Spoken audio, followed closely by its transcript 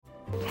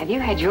Have you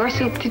had your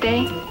soup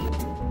today?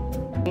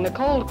 The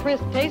cold,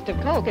 crisp taste of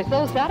Coke is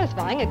so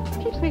satisfying, it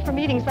keeps me from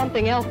eating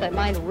something else that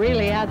might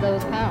really add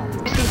those pounds.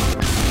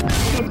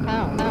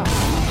 Pounds.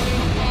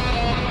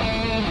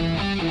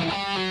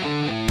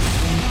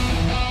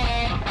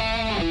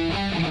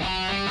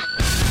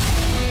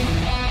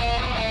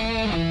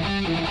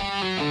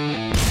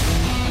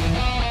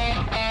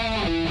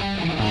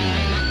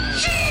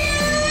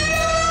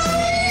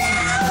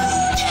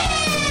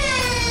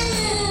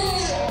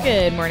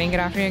 Good morning, good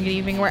afternoon, good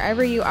evening,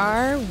 wherever you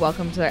are.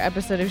 Welcome to our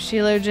episode of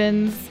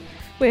Sheologians.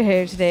 We're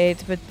here today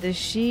to put the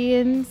she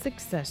in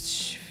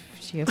successful.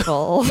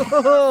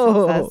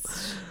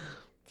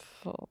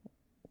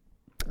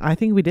 I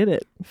think we did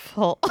it.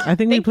 Full. I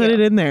think we put it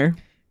in there.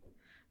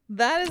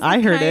 That is.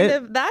 I heard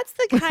it. That's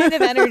the kind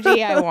of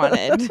energy I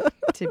wanted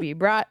to be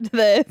brought to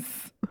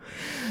this.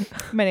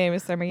 My name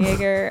is Summer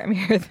Yeager. I'm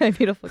here with my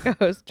beautiful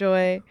co-host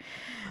Joy.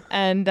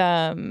 And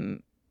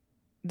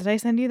did I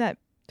send you that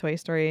Toy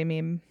Story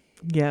meme?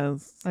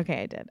 Yes.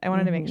 Okay, I did. I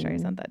wanted to make sure I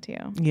sent that to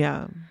you.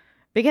 Yeah.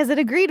 Because it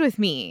agreed with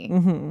me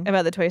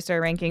about the Toy Story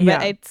ranking,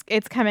 but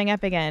it's coming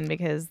up again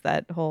because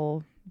that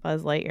whole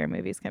Buzz Lightyear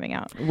movie is coming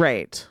out.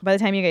 Right. By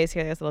the time you guys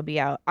hear this, it'll be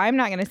out. I'm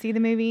not going to see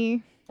the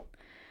movie,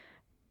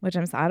 which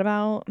I'm sad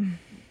about.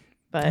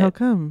 But how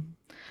come?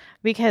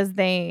 Because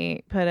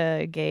they put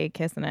a gay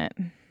kiss in it.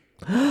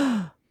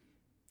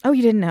 Oh,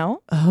 you didn't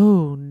know?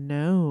 Oh,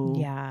 no.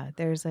 Yeah,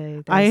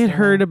 I had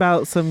heard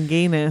about some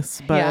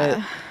gayness,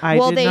 but I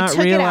did not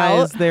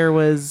realize there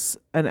was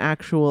an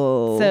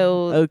actual.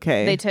 So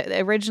okay.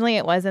 Originally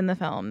it was in the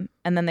film,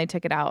 and then they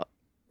took it out.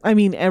 I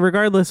mean,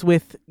 regardless,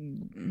 when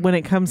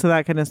it comes to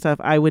that kind of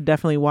stuff, I would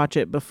definitely watch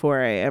it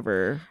before I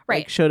ever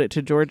showed it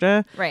to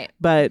Georgia. Right.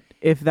 But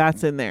if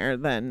that's in there,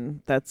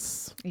 then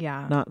that's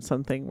not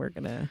something we're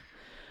gonna.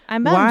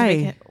 I'm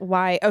bummed.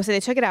 Why? Oh, so they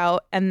took it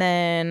out, and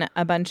then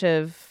a bunch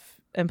of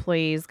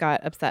employees got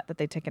upset that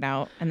they took it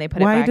out, and they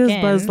put it back in. Why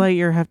does Buzz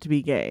Lightyear have to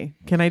be gay?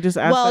 Can I just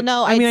ask? Well,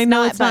 no, I mean, I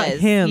know it's not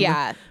him.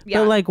 Yeah.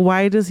 But like,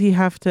 why does he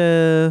have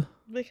to?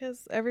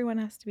 Because everyone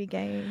has to be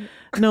gay.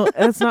 No,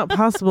 that's not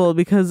possible.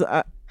 Because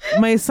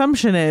my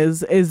assumption is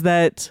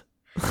that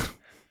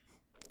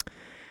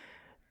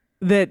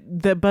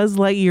that Buzz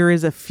Lightyear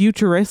is a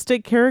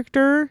futuristic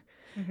character,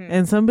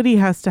 and somebody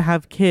has to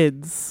have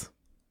kids.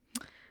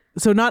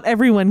 So not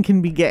everyone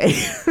can be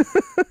gay.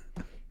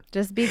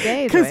 Just be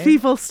gay. Because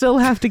people still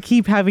have to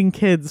keep having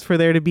kids for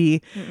there to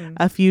be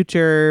a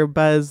future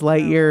Buzz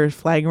Lightyear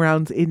flying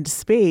around in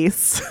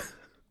space.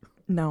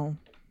 No.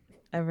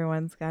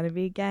 Everyone's got to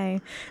be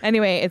gay.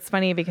 Anyway, it's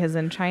funny because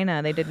in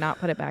China, they did not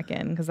put it back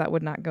in because that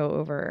would not go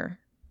over.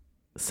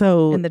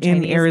 So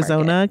in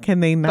Arizona, market. Can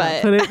they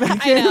not put it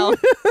back in? I know.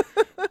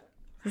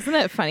 Isn't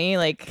it funny?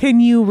 Like, can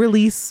you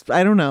release,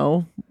 I don't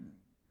know.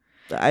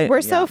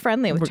 We're so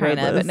friendly with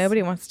China, but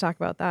nobody wants to talk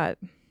about that.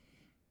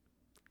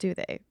 Do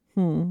they?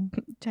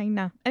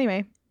 China.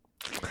 Anyway,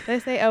 did I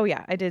say? Oh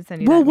yeah, I did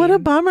send you. Well, that what meme. A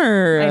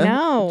bummer! I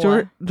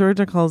know.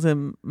 Georgia calls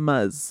him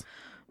Muzz.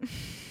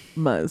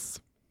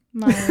 Muzz.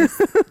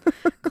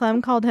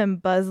 Clem called him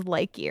Buzz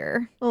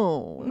Lightyear.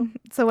 Oh,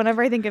 so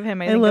whenever I think of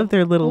him, I love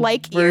their little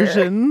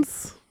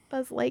versions.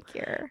 Buzz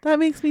Lightyear. That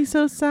makes me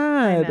so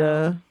sad.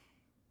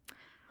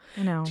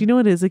 I know. Do you know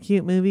what is a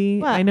cute movie?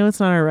 What? I know it's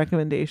not our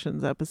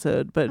recommendations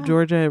episode, but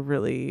Georgia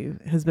really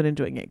has been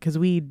enjoying it because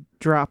we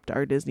dropped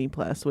our Disney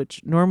Plus,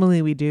 which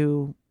normally we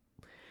do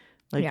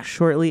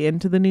shortly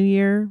into the new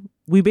year.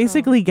 We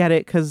basically get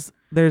it because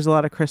there's a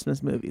lot of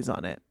Christmas movies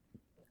on it.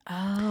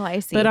 Oh,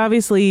 I see. But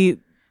obviously,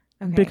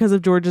 because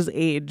of Georgia's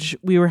age,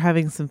 we were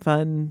having some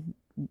fun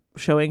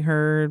showing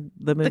her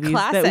the movies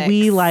that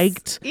we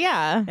liked.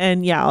 Yeah.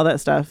 And all that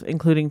stuff,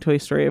 including Toy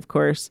Story, of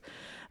course.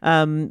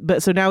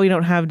 But so now we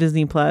don't have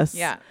Disney Plus.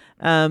 Yeah.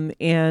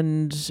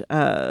 And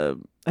I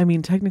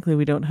mean, technically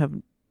we don't have,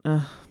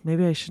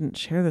 maybe I shouldn't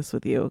share this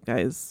with you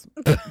guys,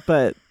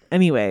 but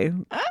anyway,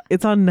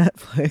 it's on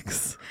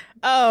Netflix.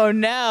 Oh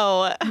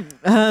no.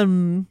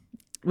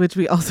 Which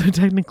we also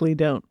technically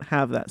don't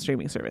have that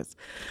streaming service.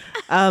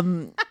 But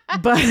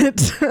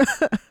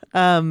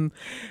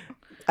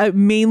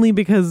mainly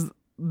because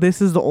this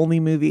is the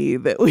only movie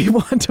that we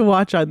want to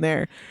watch on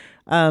there.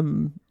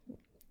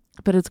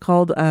 But it's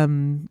called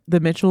The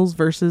Mitchells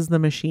versus the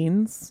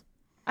Machines.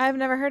 I've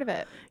never heard of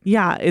it.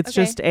 Yeah, it's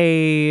just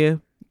a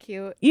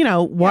cute.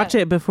 Watch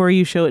it before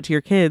you show it to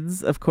your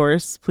kids, of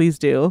course. Please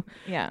do.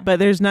 Yeah. But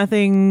there's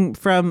nothing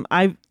from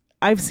I've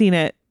seen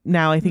it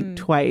now, I think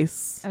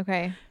twice.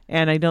 Okay.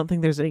 And I don't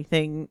think there's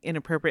anything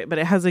inappropriate, but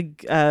it has a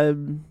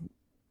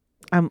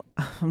I'm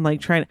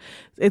like trying to,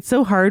 it's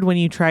so hard when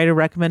you try to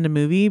recommend a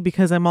movie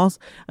because I'm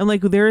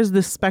like, there is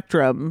this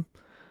spectrum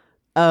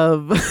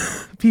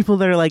of people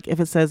that are like,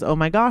 if it says, oh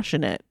my gosh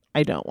in it,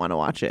 I don't want to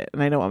watch it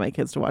and I don't want my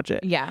kids to watch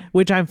it. Yeah.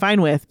 Which I'm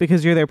fine with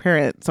because you're their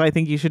parent. So I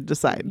think you should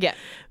decide. Yeah.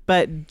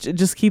 But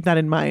just keep that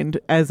in mind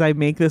as I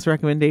make this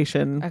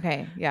recommendation.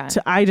 Okay. Yeah.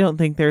 I don't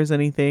think there's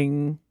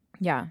anything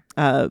Yeah.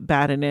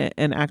 Bad in it.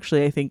 And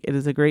actually, I think it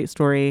is a great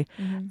story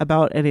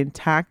about an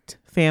intact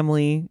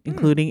family,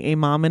 including a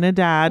mom and a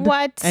dad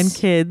What? and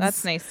kids.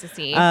 That's nice to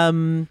see.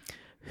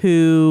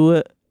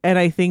 who, and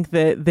I think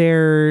that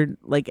they're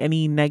like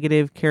any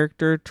negative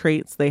character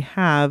traits they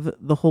have,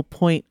 the whole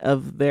point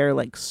of their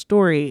like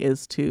story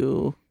is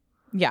to,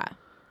 Yeah.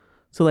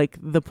 so like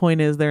the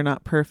point is they're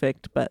not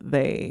perfect, but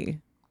they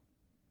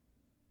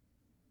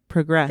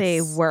progress.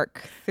 They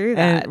work through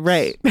that. And,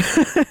 right.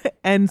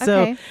 And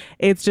so Okay.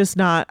 it's just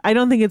not, I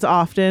don't think it's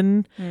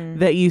often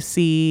that you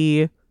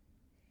see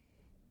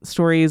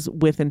stories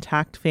with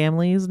intact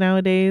families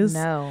nowadays.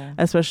 No.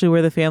 Especially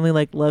where the family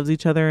like loves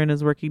each other and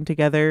is working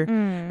together.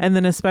 And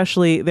then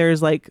especially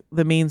there's like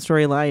the main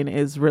storyline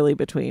is really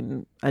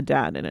between a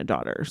dad and a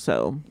daughter.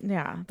 So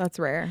Yeah, that's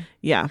rare.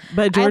 yeah.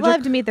 But Georgia, I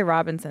love to Meet the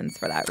Robinsons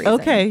for that reason.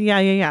 okay.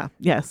 Yeah.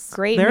 Yes.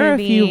 Great There are a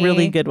few movie.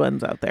 really good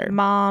ones out there.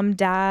 Mom,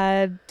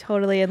 dad,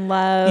 totally in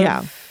love.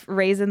 Yeah.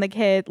 Raising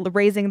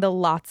the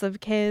lots of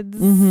kids.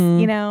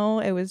 Mhm. You know,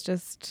 it was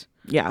just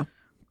Yeah.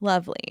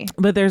 lovely.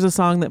 But there's a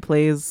song that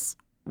plays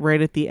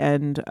right at the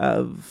end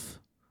of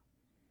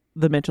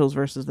the Mitchells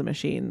versus the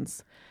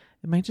Machines.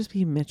 It might just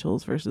be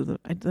Mitchells versus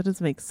that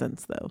doesn't make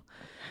sense though.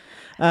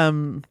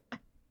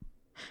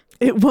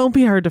 It won't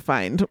be hard to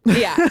find.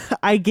 Yeah.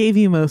 I gave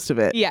you most of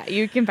it. Yeah,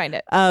 you can find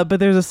it. But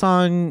there's a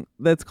song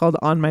that's called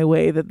On My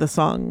Way that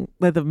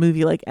the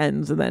movie like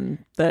ends and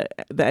then the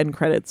end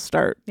credits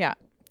start. Yeah.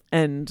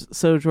 And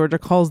so Georgia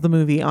calls the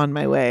movie On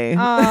My Way.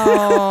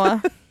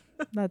 Oh,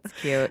 that's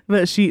cute.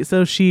 But she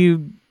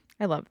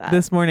I love that.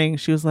 this morning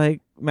she was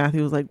like,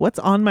 Matthew was like, "What's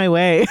on my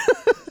way?"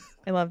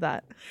 I love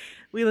that.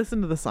 We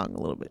listened to the song a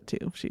little bit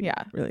too. She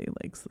Yeah. really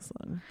likes the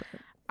song. But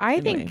I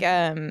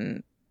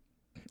anyway.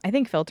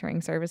 think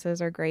filtering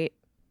services are great.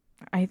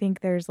 I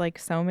think there's like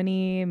so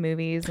many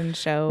movies and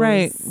shows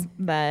Right.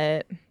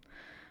 that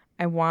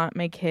I want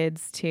my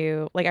kids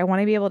to like. I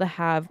want to be able to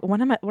have one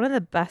of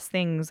the best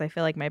things I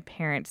feel like my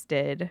parents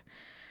did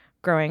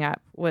growing up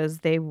was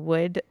they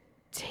would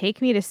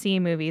take me to see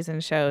movies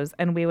and shows,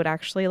 and we would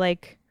actually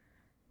like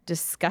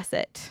discuss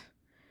it.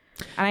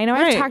 And I know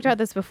I've Right. talked about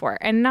this before,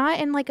 and not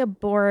in like a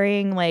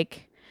boring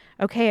like,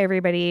 okay,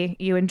 everybody,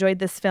 you enjoyed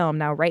this film.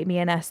 Now write me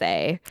an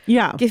essay.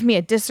 Yeah. Give me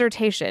a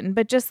dissertation,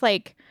 but just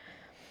like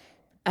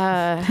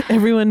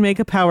Everyone make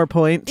a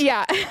PowerPoint.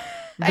 yeah.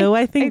 Though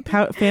I think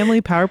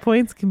family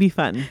PowerPoints can be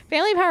fun.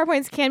 Family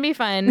PowerPoints can be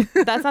fun.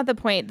 That's not the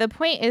point. The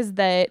point is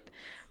that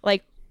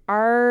like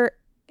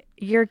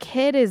your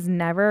kid is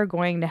never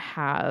going to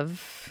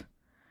have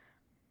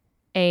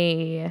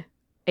a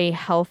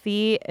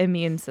healthy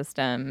immune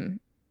system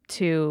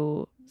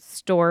to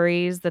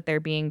stories that they're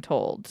being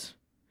told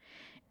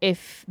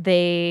if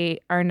they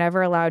are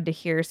never allowed to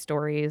hear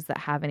stories that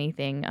have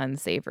anything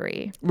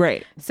unsavory.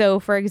 Right. So,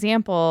 for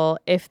example,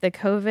 if the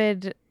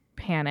COVID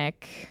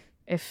panic,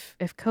 if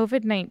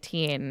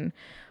COVID-19,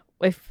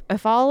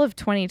 if all of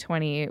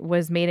 2020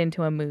 was made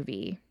into a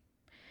movie,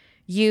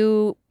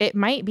 it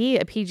might be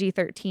a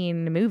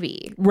PG-13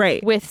 movie,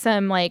 Right. with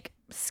some like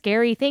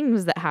scary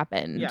things that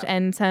happened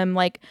and some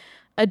like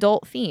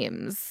adult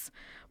themes,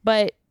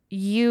 but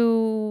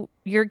your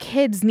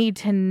kids need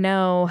to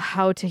know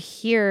how to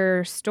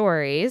hear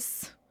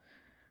stories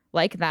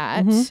like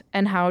that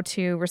and how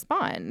to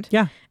respond.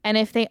 Yeah. And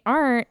if they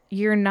aren't,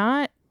 you're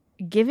not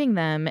giving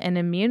them an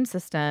immune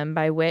system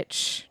by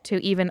which to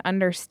even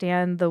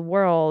understand the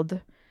world.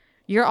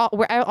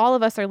 All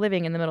of us are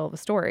living in the middle of a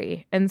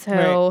story. And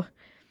so,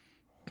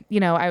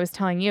 I was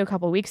telling you a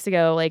couple weeks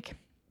ago, like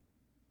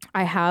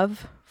I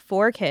have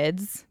 4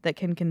 kids that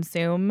can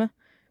consume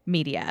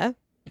media,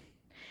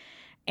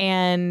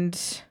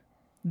 and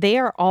they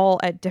are all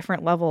at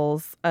different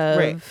levels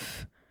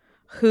of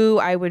who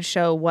I would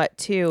show what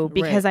to,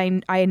 because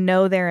I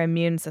know their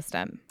immune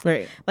system.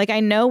 Right. Like I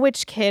know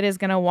which kid is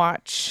going to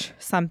watch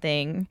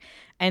something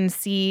and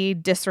see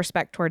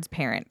disrespect towards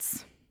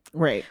parents.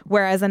 Right.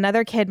 Whereas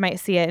another kid might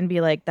see it and be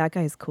like, that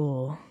guy's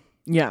cool.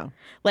 Yeah.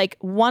 Like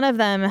one of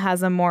them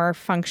has a more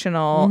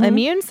functional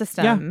immune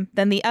system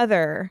than the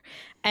other.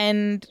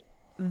 And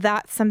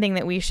that's something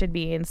that we should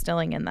be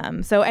instilling in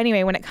them. So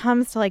anyway, when it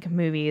comes to like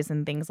movies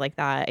and things like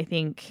that, I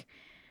think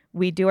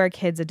we do our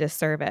kids a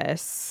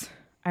disservice.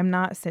 I'm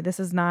not saying this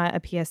is not a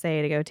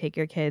PSA to go take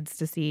your kids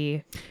to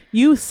see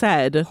You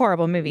said,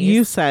 horrible movies.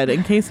 you said,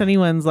 in case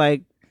anyone's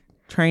like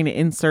trying to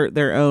insert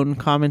their own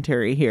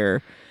commentary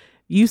here,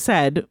 you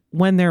said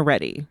when they're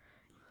ready.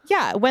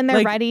 Yeah, when they're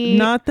Like, ready.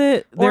 Not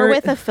that or they're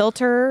with a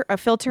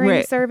filtering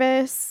Right.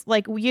 service.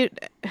 Like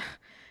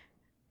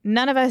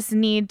none of us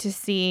need to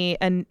see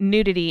a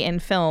nudity in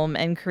film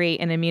and create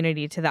an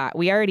immunity to that.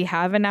 We already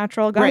have a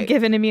natural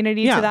God-given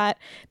immunity to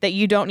that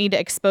you don't need to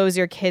expose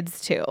your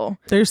kids to.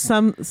 There's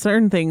some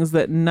certain things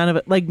that none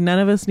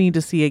of us need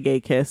to see a gay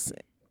kiss.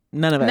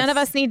 None of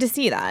us need to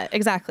see that.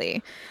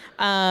 Exactly.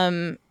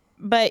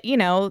 But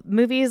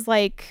movies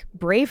like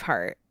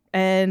Braveheart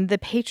and The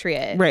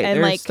Patriot, Right. and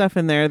There's like stuff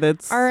in there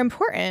that's are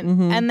important.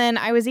 And then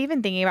I was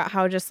even thinking about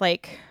how just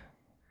like,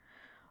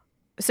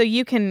 so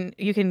you can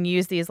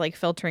use these like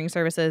filtering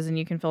services and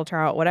you can filter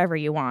out whatever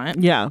you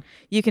want. Yeah.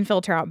 You can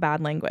filter out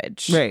bad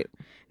language. Right.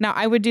 Now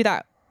I would do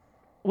that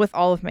with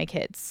all of my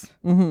kids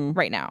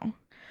right now.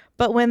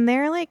 But when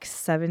they're like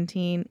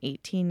 17,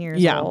 18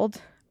 years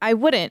old, I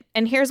wouldn't.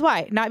 And here's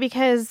why. Not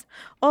because,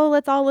 oh,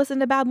 let's all listen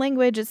to bad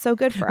language. It's so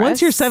good for us.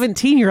 Once you're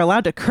 17, you're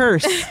allowed to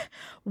curse.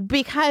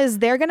 Because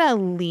they're going to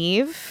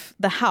leave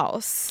the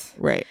house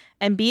Right.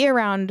 and be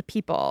around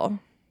people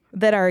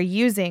that are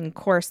using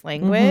coarse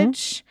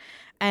language.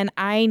 And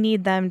I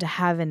need them to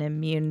have an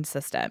immune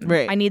system.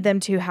 Right. I need them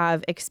to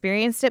have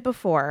experienced it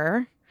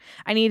before.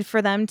 I need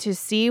for them to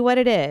see what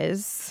it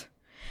is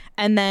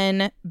and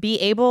then be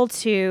able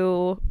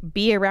to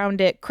be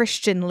around it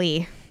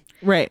Christianly.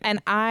 Right.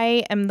 And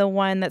I am the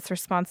one that's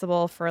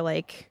responsible for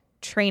like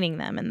training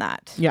them in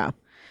that. Yeah.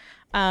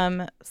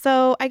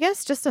 So I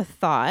guess just a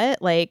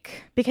thought,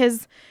 like,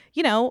 because,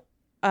 you know,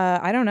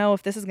 I don't know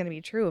if this is going to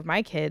be true of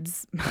my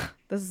kids.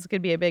 This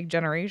could be a big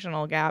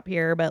generational gap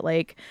here. But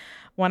like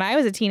when I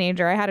was a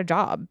teenager, I had a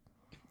job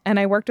and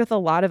I worked with a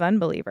lot of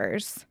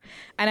unbelievers.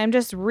 And I'm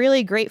just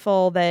really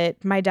grateful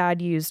that my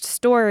dad used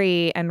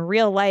story and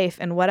real life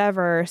and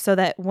whatever so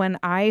that when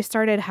I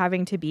started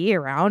having to be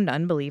around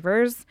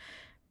unbelievers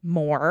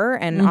more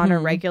and on a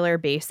regular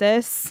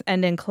basis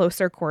and in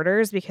closer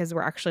quarters because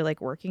we're actually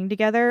like working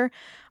together,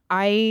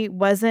 I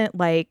wasn't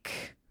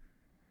like,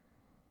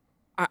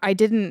 I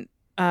didn't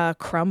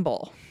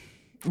crumble.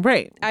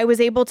 Right. I was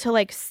able to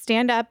like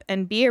stand up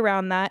and be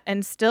around that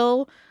and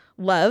still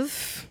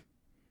love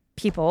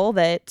people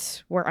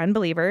that were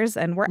unbelievers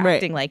and were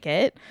acting like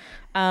it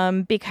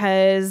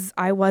because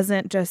I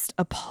wasn't just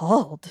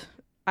appalled.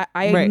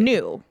 I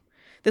knew.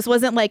 This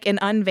wasn't like an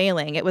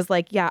unveiling. It was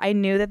like, yeah, I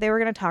knew that they were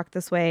going to talk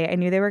this way. I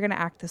knew they were going to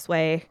act this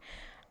way.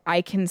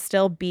 I can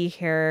still be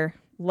here,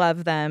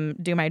 love them,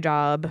 do my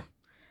job.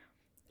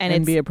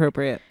 And be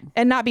appropriate.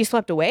 And not be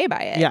swept away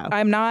by it. Yeah.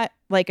 I'm not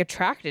like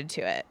attracted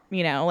to it,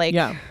 you know, like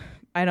Yeah.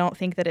 I don't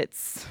think that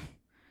it's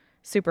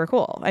super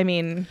cool. I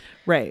mean,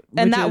 Right.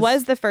 and Which that is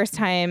was the first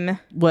time.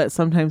 what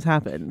sometimes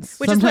happens.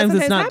 Which is what sometimes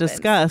it's sometimes not happens.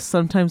 discussed.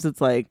 Sometimes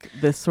it's like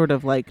this sort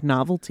of like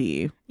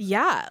novelty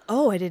Yeah.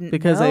 Oh, I didn't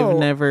because know. I've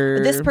never.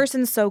 This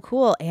person's so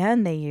cool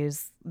and they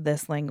use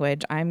this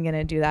language. I'm going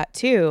to do that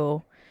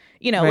too.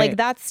 You know, like Right.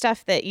 that's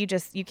stuff that you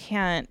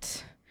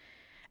can't.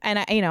 And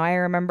I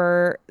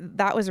remember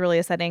that was really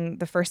upsetting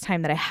the first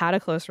time that I had a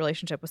close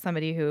relationship with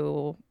somebody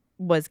who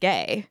was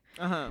gay.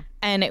 Uh-huh.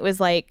 And it was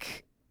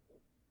like,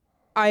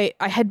 I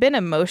had been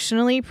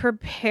emotionally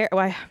prepared.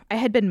 Well, I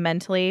had been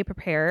mentally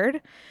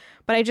prepared,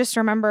 but I just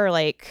remember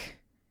like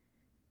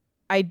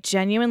I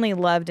genuinely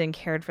loved and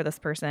cared for this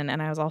person.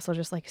 And I was also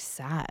just like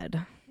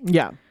sad.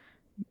 Yeah.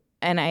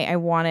 And I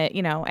wanted,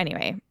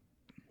 anyway.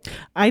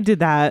 I did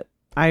that.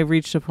 I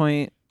reached a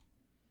point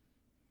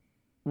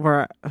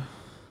where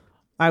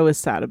I was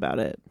sad about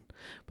it.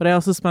 But I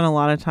also spent a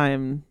lot of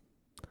time,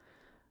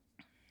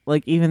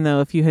 like, even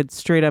though if you had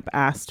straight up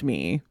asked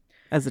me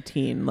as a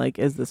teen, like,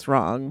 is this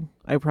wrong?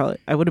 I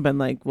would have been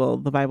like, well,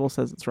 the Bible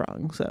says it's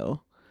wrong.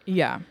 So,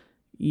 Yeah.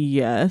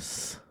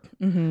 yes.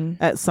 Mm-hmm.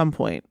 At some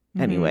point,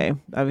 anyway.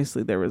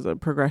 Obviously, there was a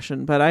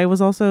progression. But I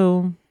was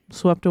also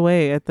swept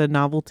away at the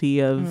novelty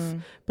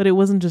of, but it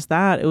wasn't just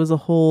that. It was the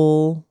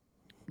whole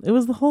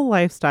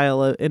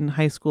lifestyle in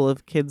high school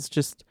of kids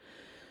just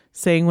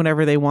saying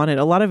whatever they wanted.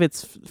 A lot of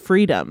it's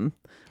freedom.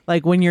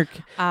 Like when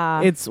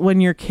it's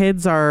when your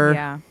kids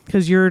are,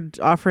 because you're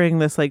offering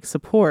this like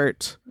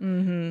support,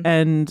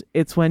 and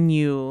it's when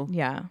you,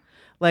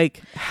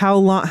 like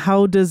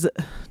how does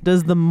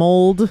the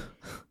mold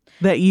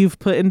that you've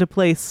put into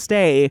place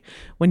stay?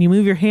 When you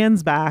move your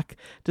hands back,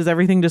 does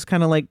everything just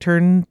kind of like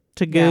turn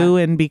to goo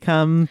and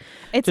become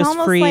it's just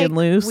almost free like and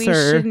loose? We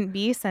shouldn't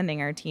be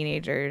sending our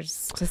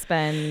teenagers to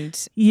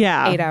spend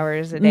 8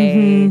 hours a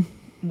day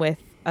with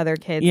other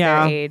kids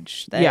their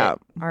age that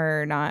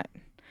are not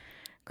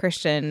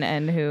Christian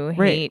and who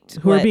hate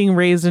who are being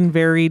raised in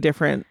very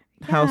different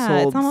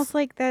households. It's almost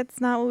like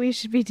that's not what we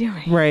should be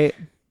doing. Right.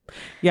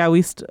 Yeah,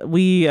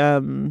 we I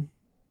don't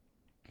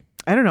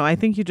know. I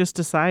think you just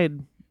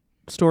decide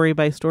story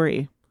by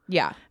story.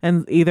 Yeah.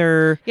 And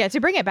either to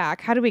bring it back,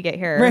 how did we get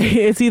here? Right.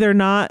 It's either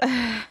not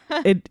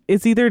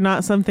it's either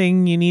not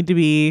something you need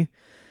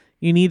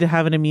to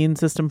have an immune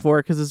system for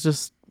because it's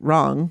just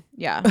wrong.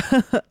 Yeah.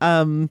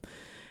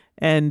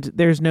 And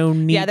there's no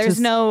need. Yeah, there's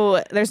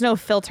no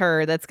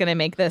filter that's going to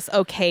make this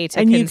okay to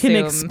and consume. you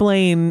can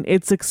explain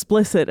it's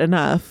explicit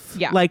enough.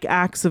 Yeah. Like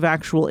acts of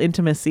actual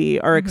intimacy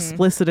are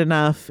explicit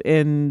enough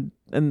and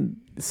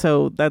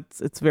so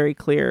it's very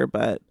clear.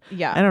 But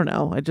I don't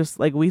know. I just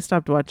like we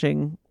stopped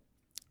watching.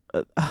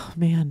 Oh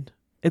man,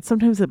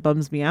 sometimes it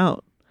bums me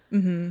out.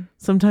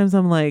 Sometimes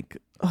I'm like,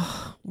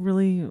 oh,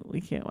 really?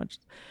 We can't watch.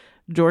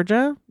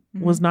 Georgia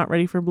was not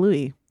ready for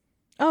Bluey.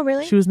 Oh,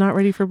 really? She was not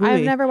ready for Bluey.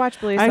 I've never watched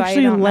Bluey, so I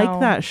actually don't like know.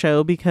 that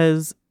show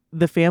because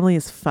the family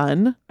is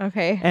fun.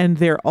 Okay. And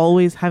they're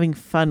always having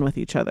fun with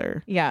each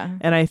other. Yeah.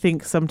 And I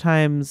think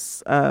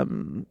sometimes,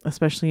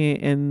 especially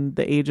in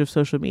the age of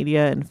social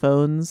media and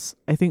phones,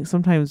 I think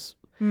sometimes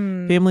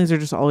families are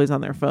just always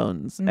on their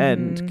phones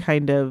and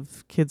kind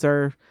of kids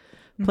are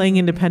playing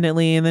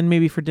independently, and then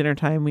maybe for dinner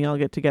time we all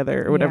get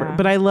together or whatever. Yeah.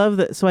 But I love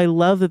that. So I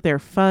love that they're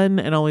fun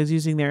and always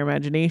using their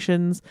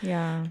imaginations.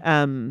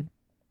 Yeah.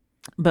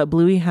 But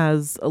Bluey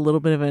has a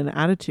little bit of an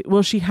attitude.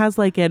 Well, she has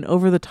like an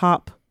over the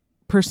top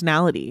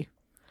personality.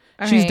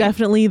 All She's right.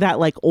 definitely that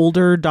like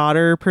older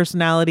daughter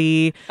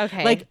personality.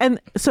 Okay. Like, and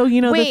so,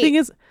 you know, Wait. the thing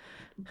is,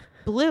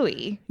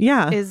 Bluey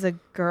yeah. is a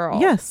girl.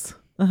 Yes.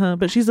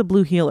 But she's a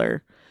blue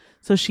healer.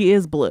 So she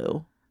is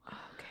blue. Okay.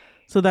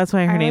 So that's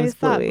why her I name always is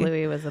thought Bluey.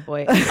 Bluey was a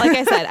boy. Like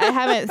I said, I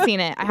haven't seen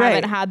it. I Right.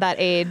 haven't had that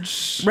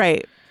age.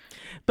 Right.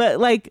 But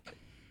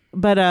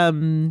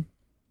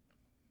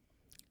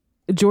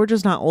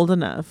Georgia's not old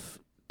enough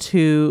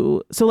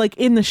to, so like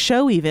in the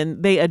show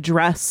even they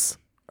address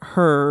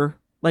her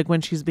like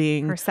when she's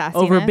being Her sassiness.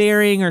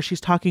 overbearing or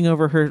she's talking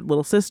over her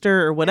little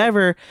sister or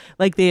whatever,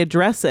 like they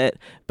address it,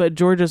 but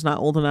Georgia's not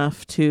old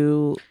enough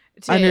to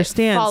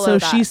understand. follow So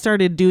that. she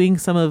started doing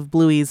some of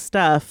Bluey's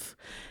stuff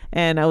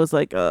and I was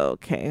like, oh,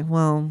 okay,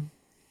 well,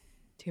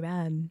 Too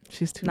bad.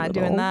 she's too Not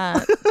little. doing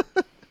that.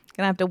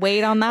 Gonna have to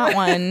wait on that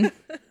one.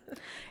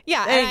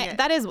 Yeah, Dang and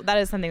that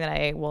is something that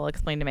I will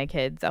explain to my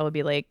kids. I will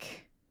be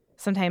like,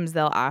 sometimes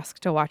they'll ask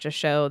to watch a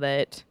show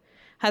that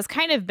has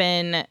kind of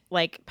been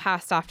like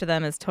passed off to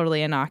them as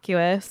totally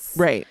innocuous.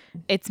 Right.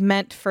 It's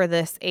meant for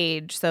this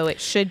age, so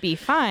it should be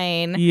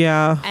fine.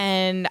 Yeah.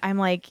 And I'm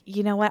like,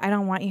 you know what? I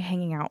don't want you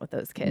hanging out with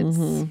those kids.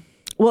 Well,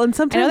 and I know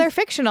sometimes they're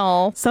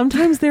fictional.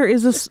 Sometimes there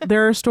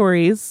are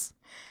stories.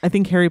 I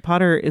think Harry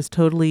Potter is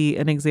totally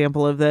an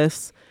example of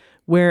this,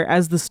 where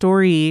as the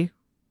story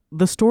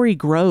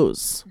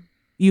grows.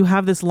 You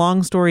have this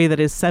long story that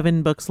is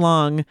 7 books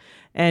long,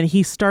 and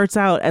he starts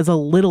out as a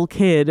little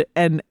kid,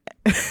 and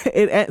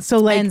so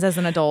like Ends as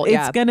an adult. it's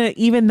Yeah. gonna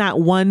even that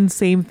one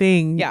same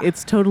thing. Yeah.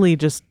 It's totally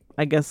just,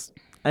 I guess,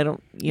 I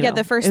don't. You Yeah, know,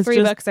 the first it's 3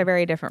 just- books are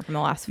very different from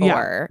the last 4.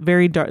 Yeah,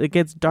 very dark. It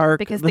gets dark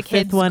Because the the fifth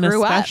kids one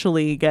grew up.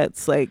 especially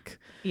gets like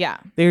Yeah.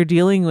 they're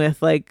dealing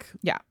with like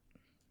Yeah.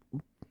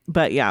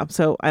 But yeah,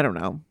 so I don't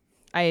know.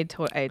 I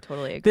totally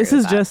agree. This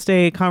with is that. just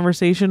a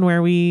conversation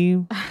where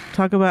we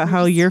talk about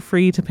how you're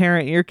free to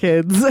parent your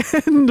kids,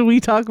 and we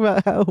talk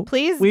about how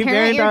Please we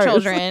parent your ours.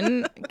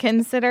 children.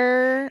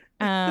 Consider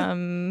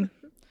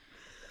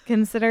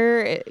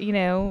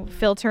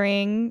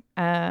filtering.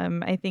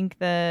 I think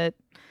that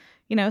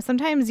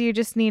sometimes you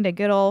just need a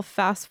good old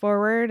fast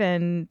forward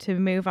and to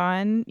move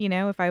on.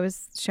 If I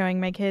was showing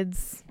my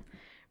kids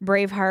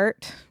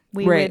Braveheart,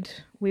 we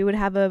would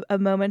have a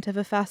moment of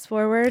a fast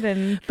forward,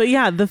 and But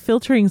yeah, the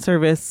filtering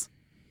service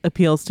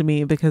appeals to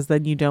me because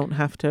then you don't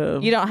have to.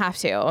 you don't have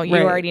to. You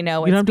Right. already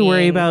know. You don't have to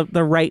worry being- about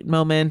the right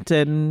moment,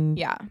 and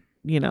Yeah.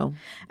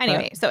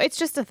 Anyway, So it's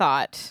just a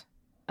thought.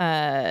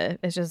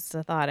 It's just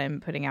a thought I'm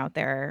putting out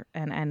there,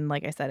 and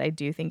like I said, I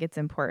do think it's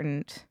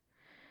important.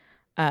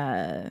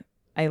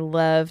 I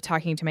love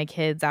talking to my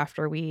kids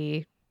after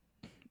we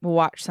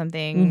watch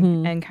something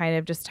Mhm. and kind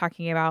of just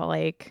talking about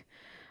like,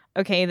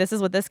 okay, this is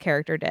what this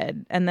character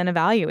did, and then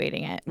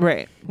evaluating it.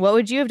 right. What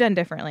would you have done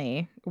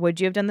differently?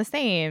 Would you have done the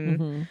same?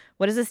 Mhm.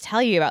 What does this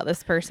tell you about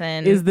this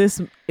person? Is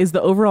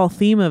the overall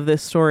theme of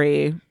this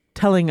story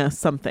telling us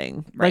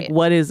something? Right. Like,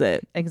 what is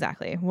it?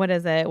 Exactly. What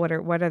is it? What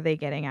are they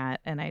getting at?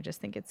 And I just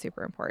think it's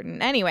super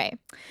important. Anyway,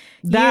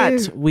 That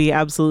you- we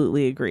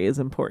absolutely agree is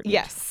important.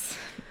 Yes.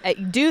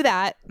 Do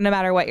that no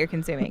matter what you're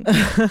consuming.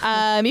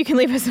 You can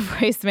leave us a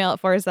voicemail at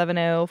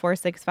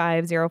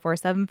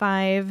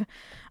 470-465-0475.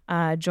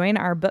 Join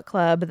our book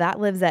club. That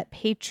lives at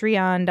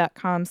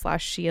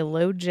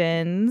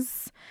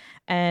patreon.com/Sheologians.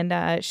 And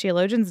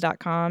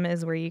Sheologians.com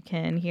is where you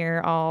can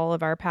hear all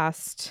of our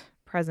past,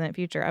 present,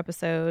 future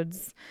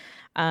episodes.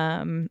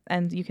 And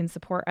you can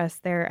support us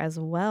there as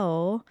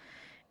well.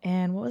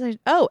 And what was I?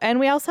 Oh, and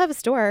we also have a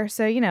store.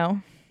 So,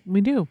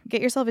 We do.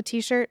 get yourself a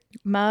t-shirt,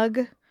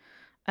 mug,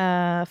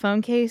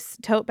 phone case,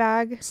 tote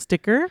bag,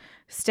 Sticker,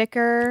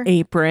 sticker,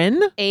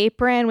 apron.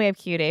 apron. We have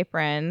cute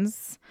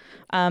aprons.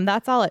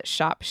 That's all at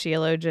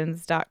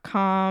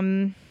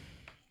shopsheologians.com. Do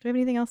we have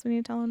anything else we need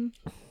to tell them?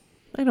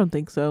 I don't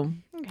think so.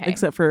 Okay.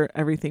 Except for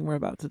everything we're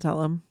about to tell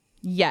them.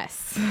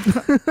 Yes.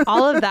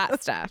 All of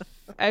that stuff.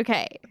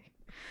 Okay.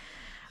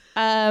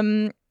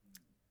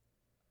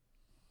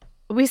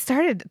 We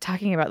started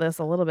talking about this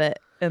a little bit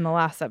in the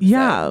last episode.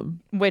 Yeah.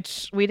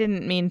 Which we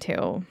didn't mean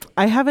to.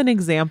 I have an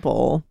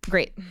example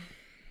Great.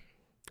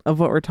 of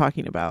what we're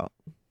talking about.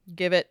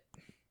 Give it.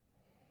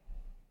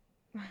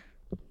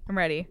 I'm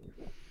ready.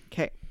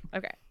 Okay.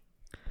 Okay.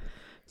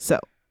 So,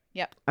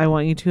 Yep. I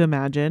want you to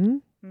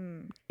imagine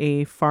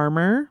a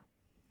farmer.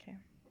 Okay.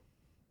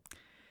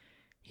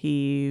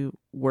 He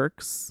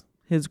works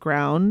his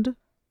ground.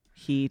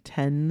 He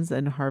tends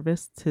and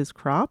harvests his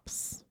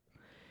crops.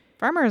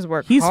 Farmers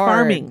work He's hard.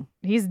 farming.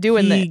 He's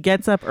doing He the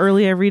gets up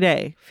early every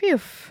day. phew.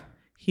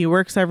 He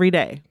works every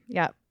day.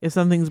 Yep. If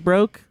something's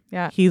broke,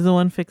 Yeah. he's the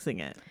one fixing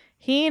it.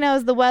 He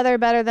knows the weather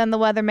better than the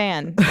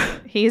weatherman.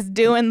 He's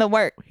doing the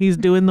work. He's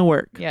doing the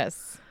work.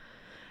 Yes.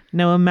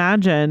 Now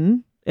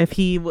imagine if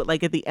he would,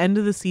 like, at the end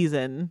of the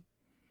season,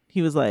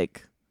 he was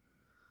like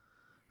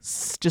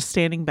just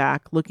standing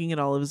back looking at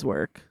all of his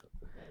work,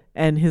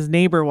 and his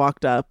neighbor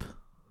walked up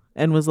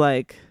and was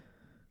like,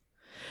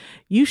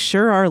 "You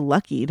sure are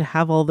lucky to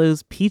have all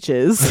those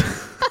peaches."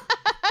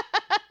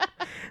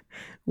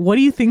 What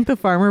do you think the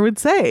farmer would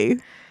say?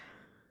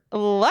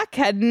 Luck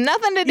had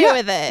nothing to do Yeah,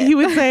 with it. He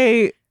would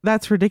say,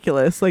 that's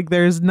ridiculous. Like,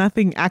 there's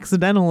nothing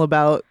accidental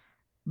about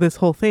this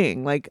whole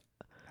thing. Like,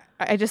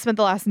 I just spent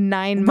the last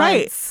 9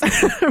 right.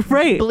 months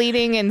right.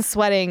 bleeding and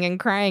sweating and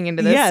crying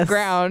into this Yes.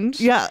 ground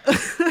Yeah.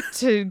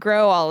 to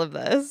grow all of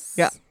this.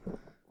 Yeah.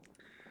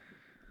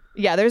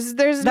 Yeah, there's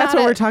That's not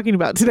what a- we're talking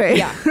about today.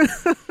 Yeah.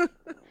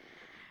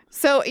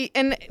 So,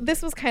 and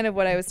this was kind of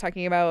what I was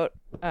talking about.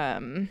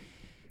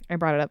 I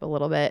brought it up a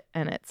little bit,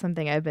 and it's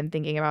something I've been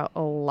thinking about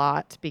a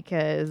lot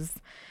because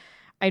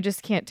I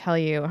just can't tell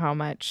you how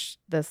much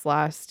this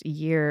last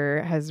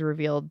year has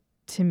revealed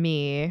to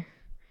me,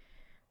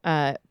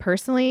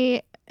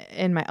 personally,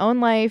 in my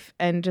own life,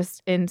 and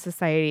just in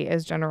society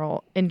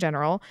in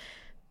general,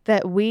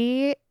 that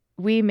we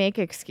make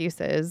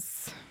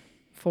excuses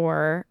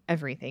for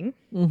everything,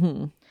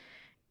 Mm-hmm.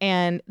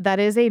 and that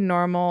is a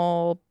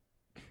normal.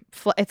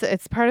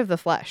 It's part of the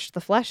flesh.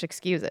 The flesh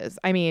excuses.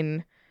 I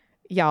mean,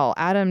 y'all,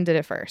 Adam did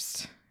it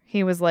first.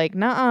 He was like,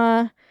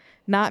 "Nuh-uh,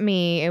 not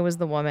me. It was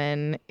the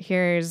woman.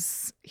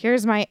 Here's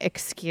my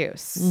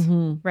excuse."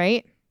 Mm-hmm.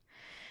 Right?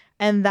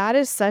 And that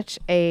is such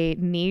a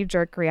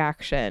knee-jerk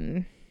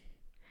reaction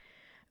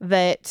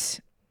that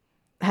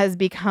has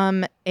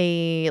become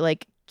a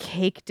like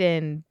caked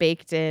in,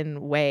 baked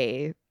in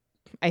way,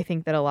 I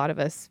think, that a lot of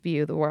us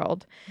view the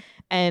world.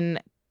 And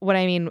what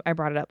I mean, I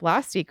brought it up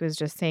last week, was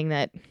just saying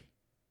that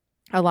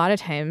a lot of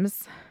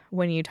times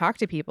when you talk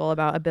to people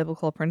about a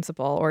biblical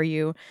principle, or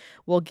you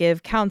will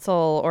give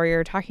counsel, or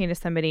you're talking to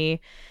somebody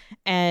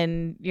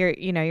and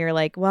you're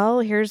like,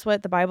 well, here's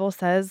what the Bible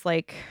says,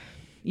 like,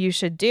 you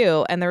should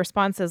do. And the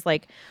response is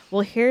like,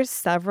 well, here's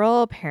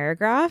several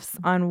paragraphs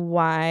on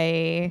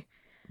why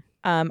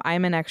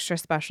I'm an extra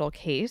special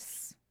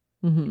case,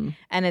 Mm-hmm.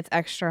 and it's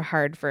extra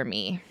hard for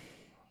me.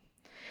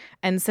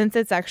 And since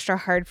it's extra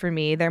hard for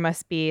me, there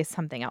must be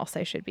something else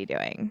I should be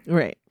doing.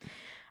 Right.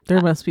 There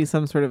must be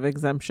some sort of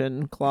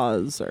exemption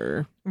clause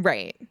or...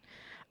 Right.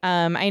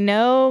 I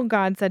know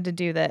God said to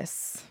do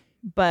this,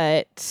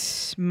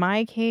 but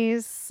my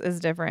case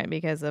is different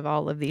because of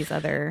all of these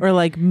other... Or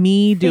like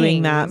me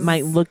doing that things.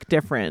 might look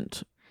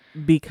different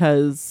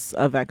because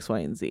of X, Y,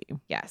 and Z.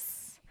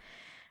 Yes.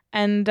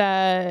 And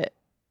at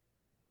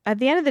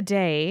the end of the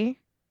day,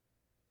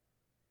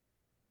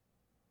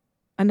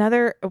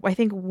 I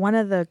think one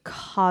of the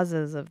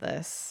causes of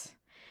this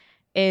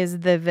is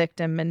the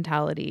victim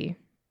mentality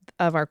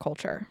of our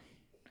culture.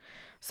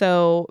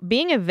 So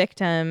being a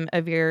victim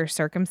of your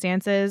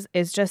circumstances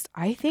is just,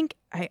 I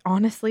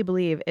honestly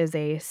believe, is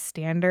a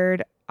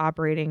standard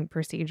operating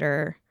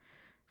procedure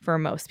for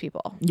most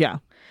people. Yeah.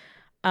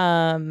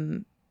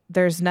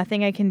 There's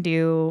nothing I can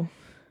do,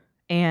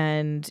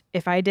 and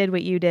if I did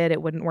what you did,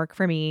 it wouldn't work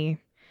for me.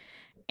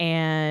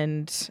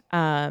 And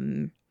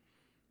a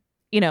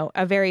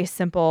very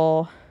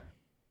simple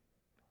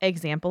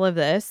example of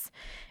this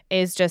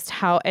is just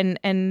how, and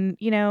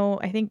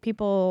I think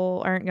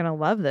people aren't going to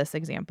love this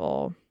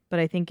example, but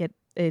I think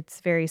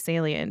it's very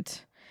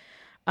salient.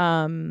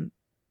 A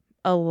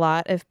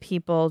lot of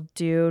people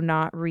a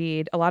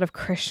lot of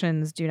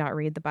Christians do not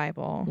read the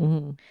Bible,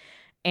 Mm-hmm.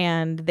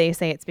 and they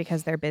say it's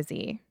because they're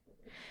busy.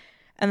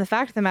 And the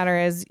fact of the matter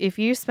is, if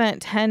you spent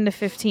 10 to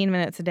 15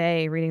 minutes a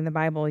day reading the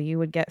Bible, you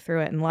would get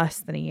through it in less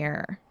than a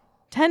year.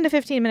 10 to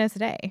 15 minutes a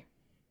day.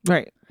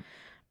 Right.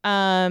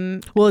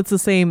 Well, it's the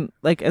same,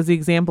 like, as the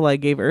example I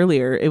gave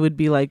earlier. It would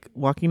be like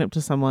walking up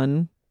to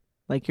someone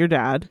like your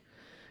dad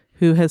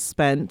who has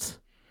spent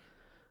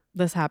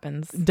This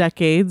happens.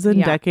 decades and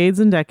Yeah.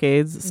 decades and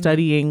decades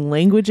studying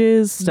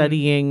languages,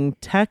 studying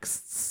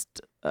texts,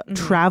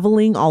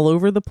 traveling all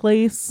over the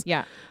place,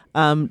 Yeah.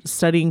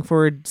 studying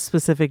for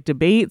specific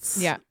debates,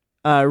 Yeah.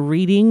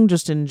 reading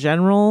just in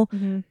general.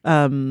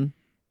 Mm-hmm.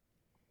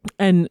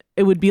 And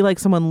it would be like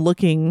someone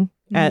looking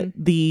at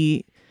Mm-hmm.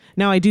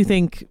 now I do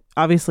think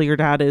obviously your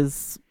dad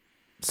is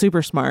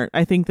super smart.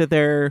 I think that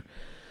there's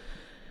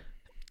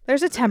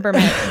a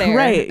temperament there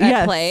right. at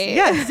Yes. play.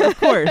 Yes, of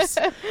course.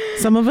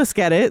 Some of us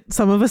get it.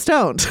 Some of us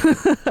don't.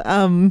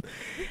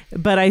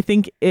 But I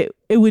think it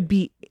would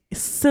be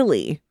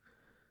silly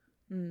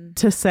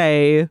to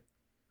say,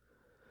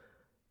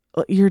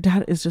 your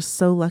dad is just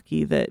so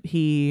lucky that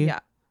he,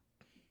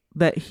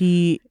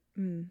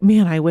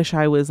 man, I wish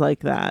I was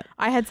like that.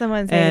 I had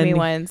someone say to me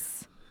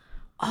once,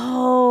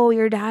 "Oh,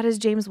 your dad is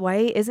James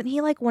White. Isn't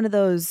he like one of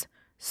those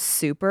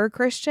super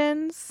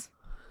Christians?"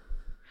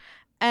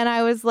 And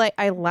I was like,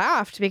 I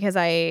laughed because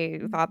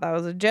I thought that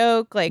was a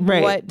joke. Like,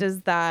 Right. what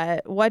does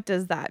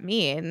that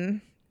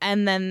mean?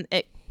 And then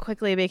it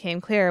quickly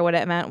became clear what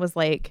it meant was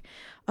like,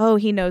 oh,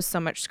 he knows so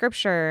much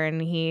scripture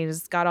and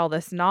he's got all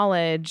this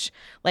knowledge.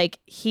 Like,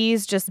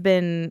 he's just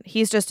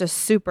a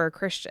super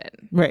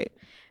Christian. Right.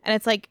 And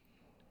it's like,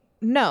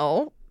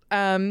 no,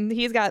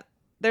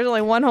 there's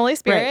only one Holy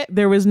Spirit. Right.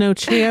 There was no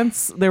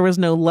chance. There was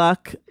no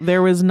luck.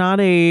 There was not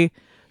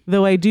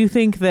though I do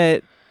think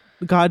that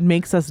God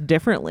makes us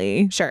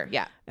differently. Sure.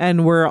 Yeah.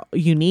 And we're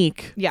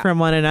unique Yeah. from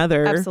one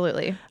another.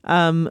 Absolutely.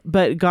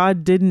 But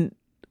God didn't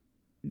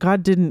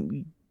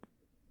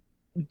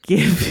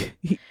give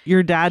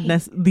your dad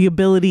the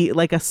ability,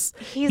 like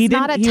He's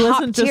not a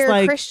top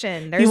tier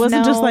Christian. He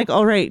wasn't just like,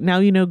 all right, now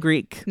you know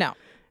Greek. No.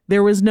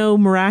 There was no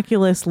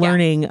miraculous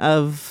learning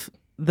of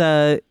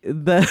the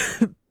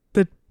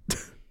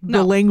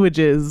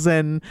languages,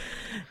 and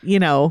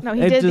No,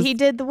 he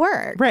did the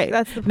work. Right.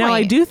 That's the point. Now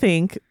I do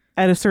think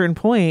at a certain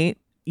point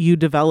you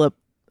develop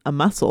a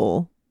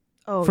muscle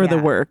for the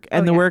work,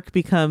 and the work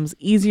becomes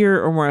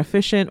easier or more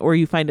efficient, or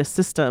you find a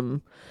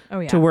system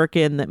to work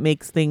in that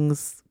makes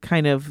things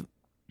kind of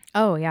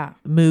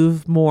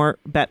move more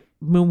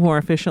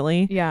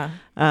efficiently. Yeah.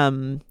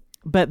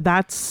 But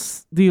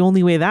that's the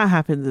only way that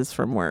happens is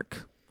from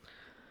work.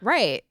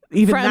 Right.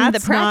 Even from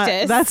that's the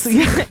practice. That's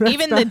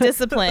even the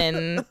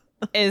discipline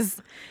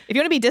is, if you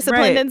want to be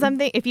disciplined in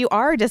something, if you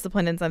are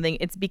disciplined in something,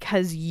 it's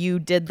because you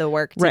did the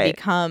work to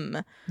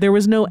become There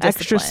was no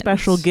extra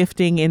special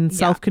gifting in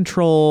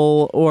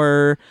self-control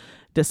or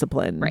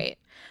discipline. Right.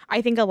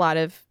 I think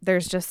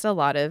there's just a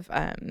lot of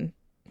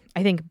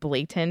I think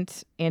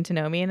blatant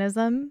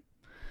antinomianism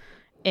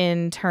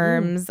in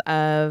terms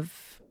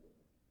of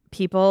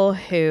people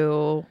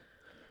who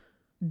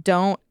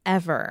don't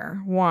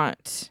ever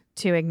want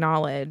to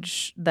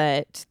acknowledge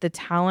that the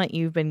talent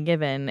you've been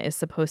given is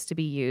supposed to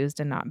be used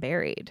and not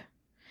buried.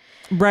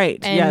 Right.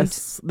 And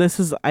yes.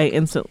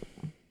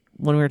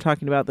 When we were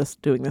talking about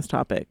doing this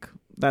topic,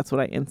 that's what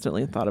I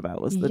instantly thought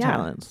about was the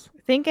talents.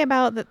 Think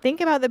about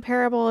the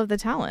parable of the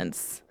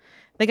talents.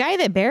 The guy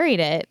that buried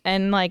it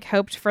and like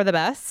hoped for the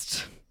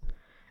best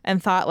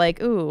and thought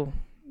like, ooh,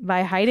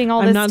 by hiding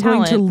all this talent, I'm not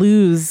going to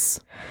lose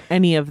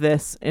any of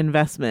this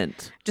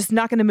investment. Just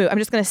not going to move. I'm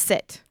just going to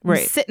sit.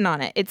 Right. I'm sitting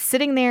on it. It's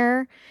sitting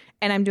there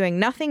and I'm doing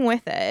nothing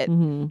with it.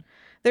 Mm-hmm.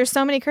 There's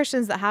so many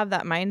Christians that have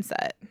that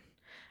mindset,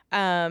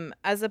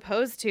 as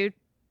opposed to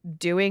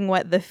doing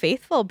what the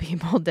faithful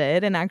people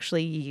did and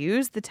actually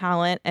use the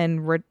talent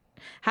and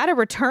had a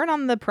return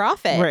on the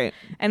profit. Right.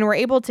 And were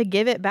able to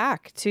give it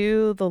back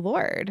to the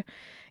Lord.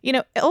 You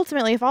know,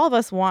 ultimately, if all of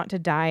us want to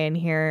die and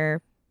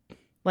hear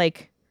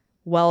like,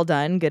 well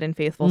done, good and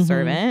faithful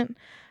servant,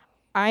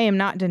 I am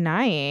not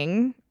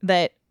denying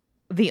that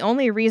the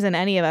only reason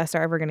any of us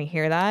are ever going to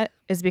hear that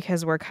is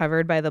because we're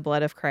covered by the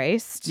blood of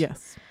Christ.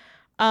 Yes.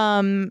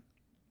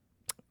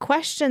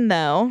 Question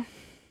though,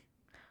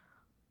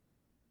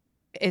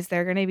 is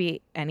there going to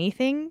be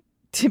anything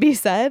to be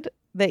said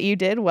that you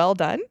did well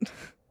done?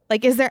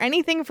 Like, is there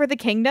anything for the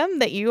kingdom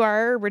that you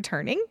are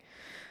returning?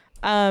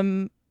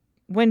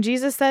 When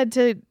Jesus said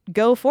to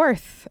go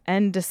forth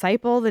and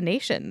disciple the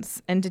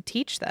nations and to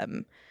teach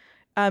them,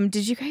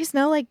 did you guys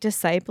know like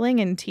discipling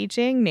and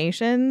teaching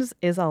nations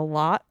is a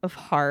lot of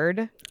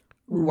hard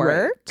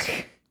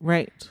work?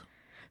 Right.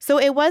 So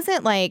it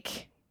wasn't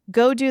like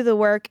go do the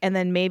work and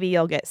then maybe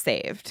you'll get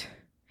saved.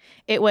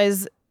 It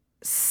was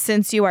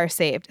since you are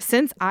saved,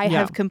 since I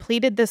have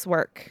completed this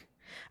work,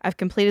 I've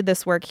completed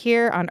this work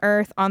here on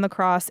earth, on the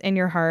cross, in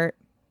your heart.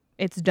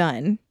 It's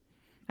done.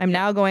 I'm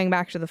now going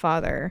back to the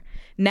Father.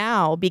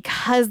 Now,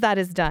 because that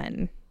is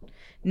done,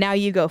 now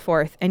you go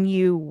forth and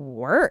you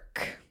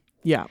work.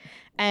 Yeah.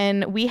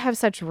 And we have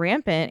such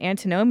rampant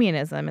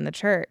antinomianism in the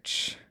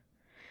church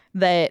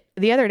that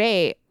the other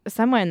day,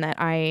 someone that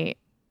I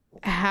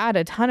had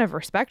a ton of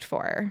respect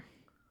for,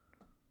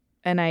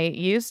 and I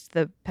used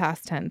the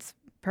past tense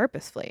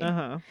purposefully,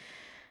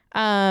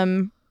 had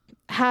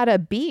a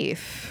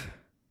beef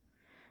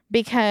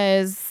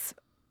because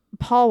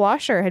Paul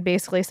Washer had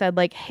basically said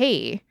like,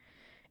 hey,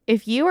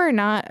 if you are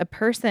not a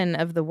person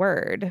of the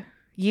word,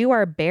 you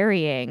are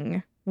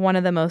burying one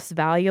of the most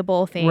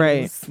valuable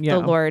things the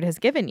Lord has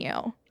given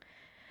you.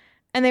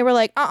 And they were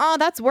like,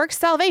 that's works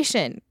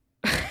salvation.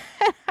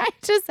 I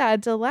just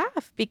had to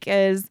laugh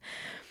because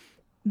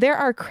there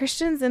are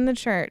Christians in the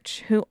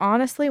church who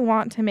honestly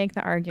want to make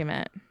the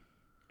argument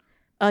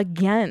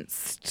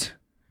against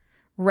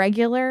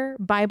regular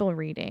Bible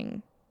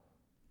reading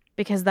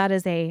because that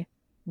is a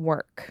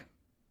work.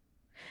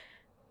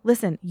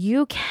 Listen,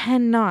 you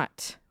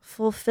cannot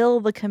fulfill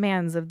the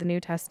commands of the New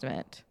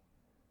Testament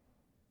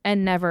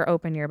and never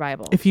open your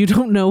Bible. If you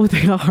don't know what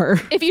they are.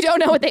 If you don't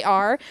know what they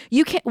are,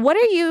 you can't. What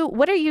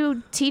are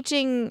you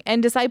teaching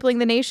and discipling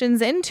the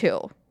nations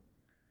into?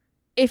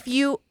 If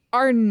you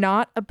are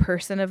not a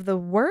person of the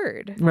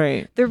word.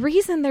 Right. The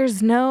reason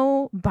there's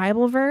no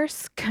Bible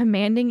verse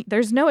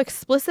there's no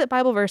explicit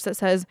Bible verse that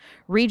says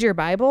read your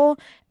Bible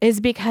is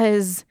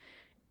because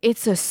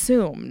it's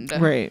assumed.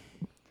 Right.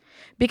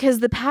 Because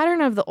the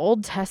pattern of the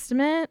Old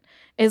Testament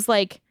is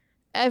like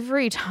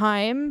every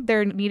time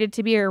there needed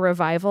to be a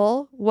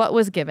revival, what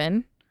was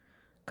given?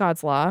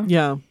 God's law.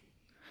 Yeah.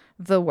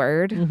 The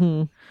word.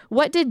 Mm-hmm.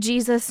 What did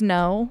Jesus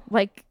know?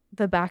 Like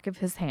the back of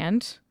his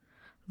hand?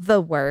 The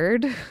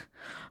word.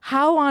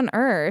 How on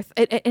earth?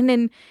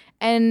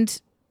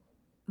 And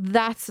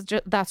that's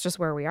just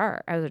where we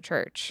are as a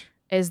church,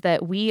 is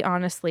that we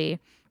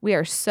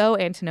are so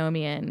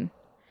antinomian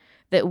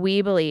that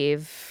we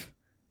believe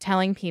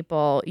telling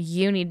people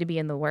you need to be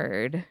in the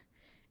word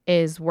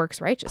is works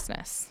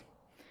righteousness.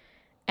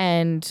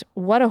 And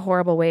what a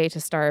horrible way to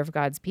starve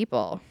God's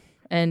people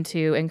and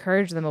to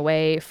encourage them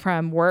away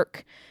from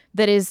work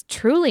that is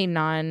truly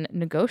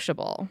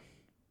non-negotiable.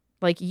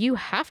 Like, you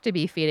have to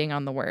be feeding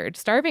on the word.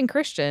 Starving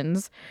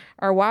Christians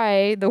are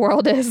why the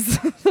world is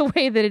the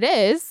way that it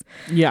is.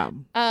 Yeah.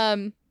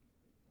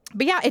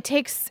 But yeah, it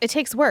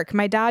takes work.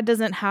 My dad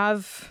doesn't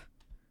have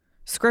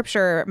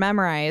scripture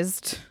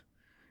memorized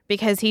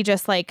because he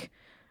just like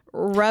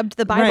rubbed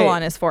the Bible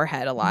on his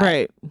forehead a lot.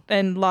 Right.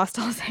 And lost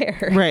all his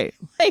hair. Right.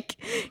 Like,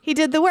 he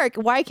did the work.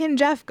 Why can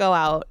Jeff go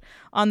out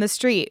on the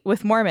street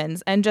with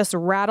Mormons and just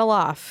rattle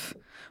off,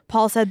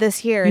 Paul said this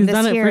here and He's this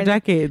done it here? for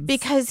decades.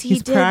 Because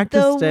He's did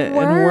practiced the it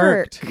work. and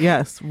worked.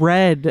 Yes.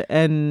 Read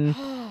and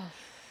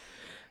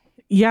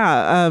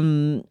yeah.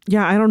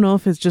 I don't know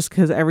if it's just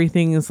because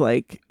everything is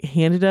like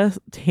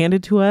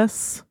handed to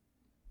us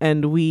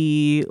and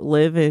we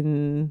live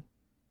in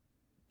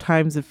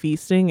times of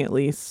feasting, at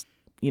least,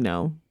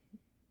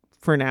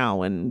 for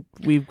now. And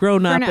we've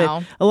grown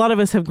up. A lot of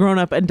us have grown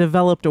up and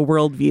developed a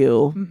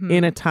worldview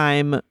in a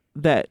time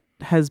that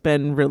has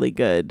been really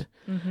good.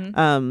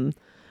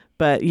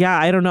 But yeah,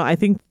 I don't know. I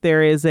think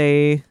there is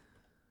it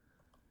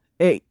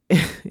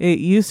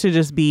used to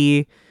just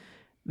be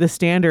the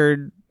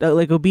standard,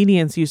 like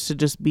obedience used to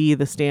just be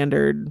the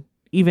standard,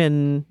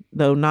 even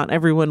though not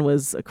everyone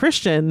was a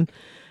Christian.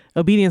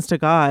 Obedience to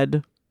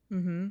God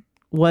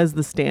was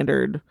the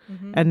standard.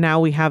 And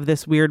now we have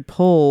this weird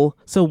pull.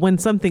 So when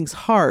something's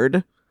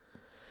hard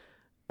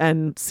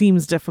and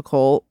seems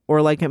difficult,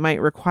 or like it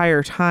might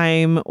require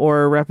time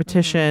or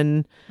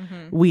repetition,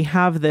 we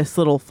have this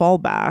little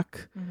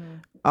fallback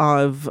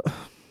of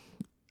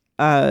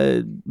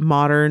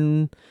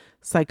modern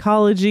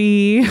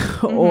psychology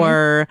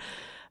or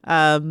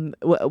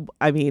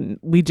I mean,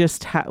 we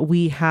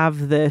have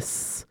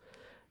this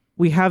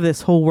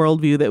whole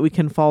worldview that we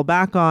can fall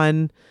back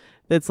on.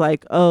 That's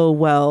like, oh,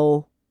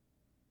 well,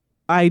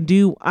 I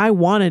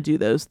want to do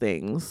those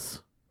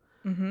things,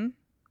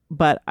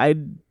 but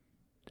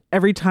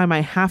every time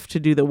I have to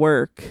do the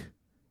work,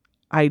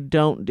 I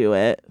don't do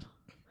it.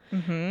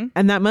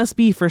 And that must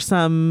be for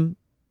some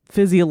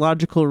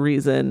physiological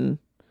reason.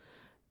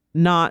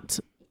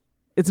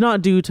 It's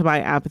not due to my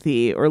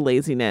apathy or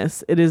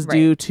laziness. It is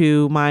due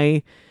to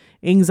my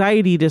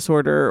anxiety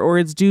disorder, or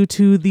it's due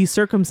to the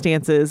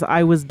circumstances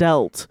I was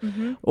dealt,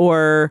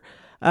 or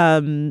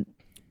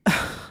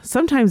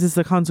sometimes it's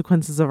the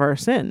consequences of our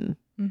sin.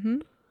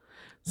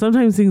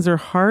 Sometimes things are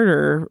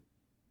harder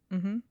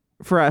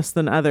for us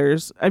than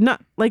others. I'm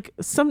not like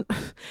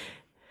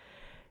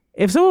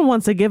if someone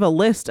wants to give a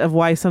list of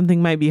why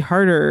something might be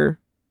harder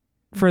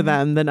for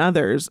them than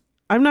others,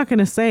 I'm not going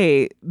to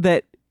say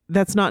that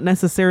that's not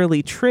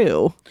necessarily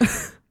true.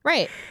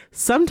 Right.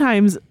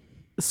 Sometimes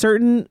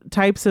certain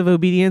types of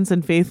obedience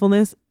and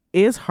faithfulness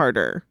is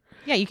harder.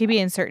 Yeah, you could be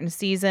in certain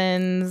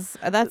seasons.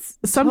 That's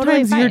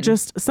sometimes totally fine.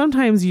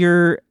 Sometimes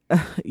you're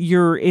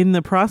in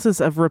the process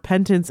of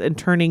repentance and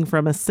turning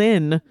from a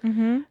sin,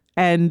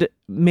 and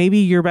maybe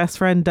your best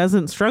friend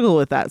doesn't struggle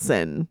with that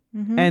sin,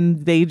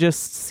 and they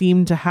just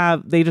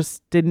they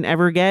just didn't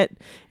ever get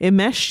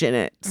enmeshed in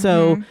it.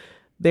 So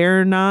they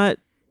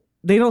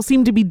don't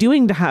seem to be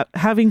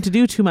having to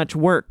do too much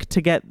work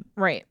to get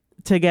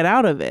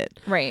out of it.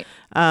 Right.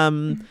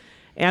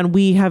 And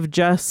we've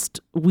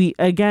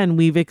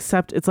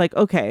accepted, it's like,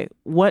 okay,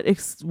 what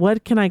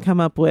can I come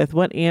up with?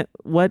 What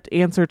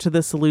answer to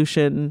the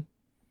solution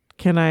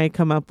can I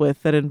come up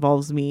with that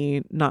involves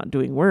me not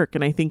doing work?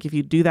 And I think if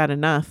you do that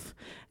enough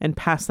and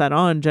pass that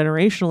on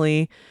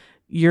generationally,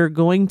 you're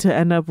going to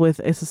end up with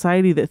a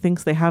society that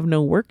thinks they have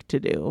no work to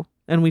do.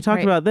 And we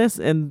talked about this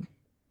in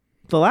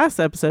the last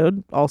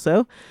episode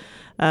also.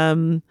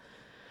 And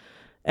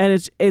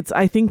it's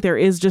I think there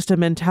is just a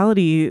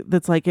mentality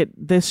that's like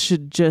this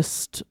should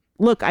just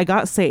look, I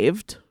got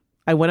saved.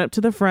 I went up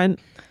to the front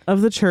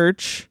of the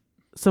church.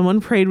 Someone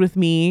prayed with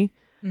me.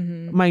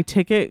 My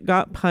ticket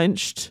got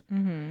punched.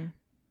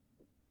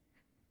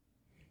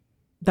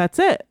 That's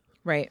it.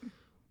 Right.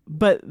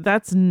 But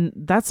that's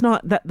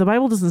not that. The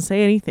Bible doesn't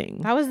say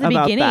anything. That was the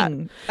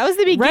beginning. That was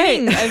the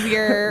beginning of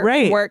your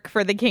work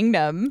for the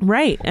kingdom.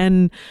 Right.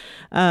 And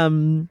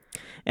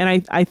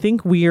I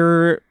think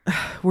we're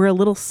a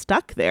little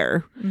stuck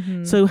there.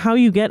 So how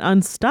you get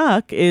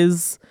unstuck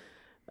is,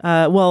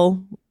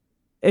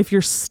 if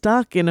you're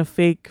stuck in a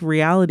fake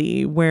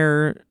reality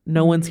where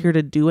no one's here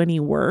to do any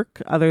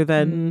work other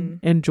than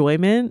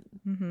enjoyment,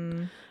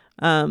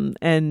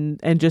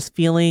 and just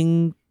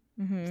feeling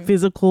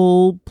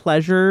physical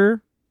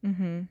pleasure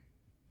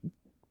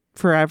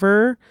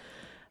forever,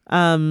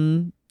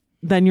 then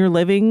you're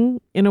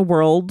living in a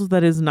world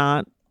that is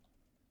not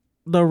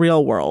the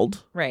real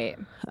world. Right.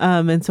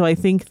 And so I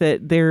think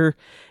that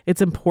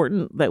it's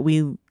important that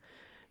we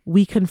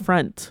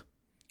confront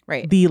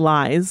the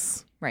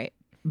lies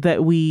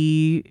that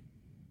we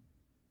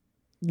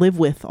live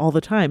with all the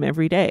time,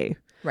 every day.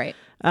 Right.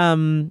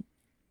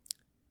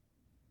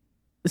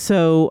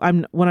 So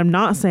what I'm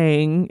not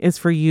saying is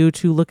for you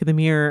to look in the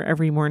mirror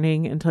every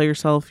morning and tell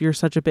yourself you're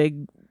such a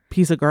big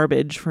piece of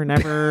garbage for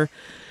never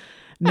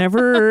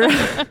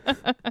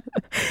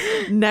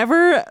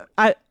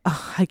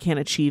I can't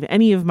achieve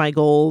any of my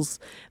goals.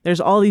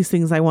 There's all these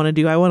things I want to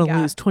do. I want to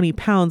lose 20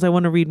 pounds. I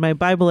want to read my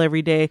Bible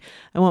every day.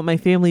 I want my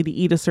family to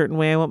eat a certain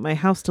way. I want my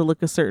house to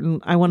look a certain.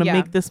 I want to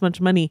make this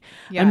much money.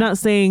 Yeah. I'm not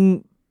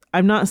saying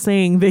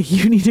that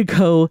you need to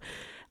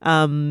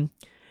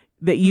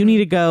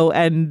go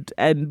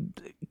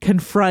and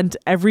confront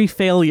every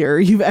failure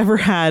you've ever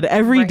had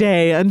every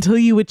day until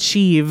you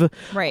achieve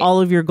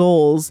all of your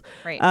goals.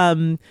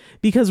 Right.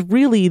 Because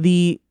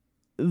really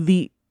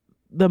the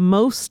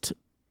most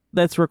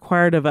that's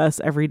required of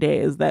us every day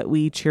is that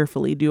we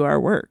cheerfully do our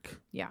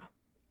work. Yeah.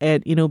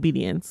 And in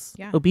obedience.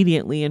 Yeah.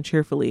 Obediently and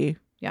cheerfully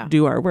Yeah.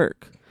 do our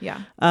work.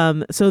 Yeah.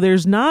 So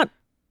there's not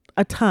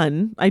a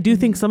ton. I do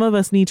think some of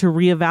us need to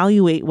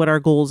reevaluate what our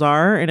goals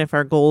are and if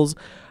our goals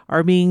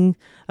are being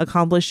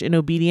accomplished in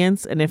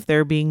obedience and if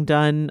they're being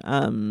done.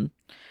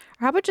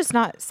 How about just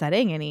not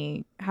setting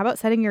any? How about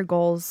setting your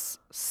goals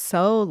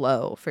so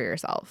low for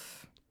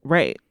yourself?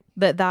 Right.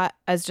 That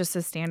as just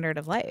a standard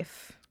of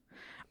life.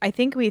 I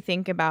think we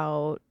think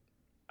about,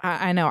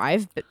 I know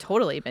I've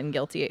totally been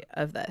guilty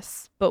of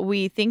this, but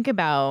we think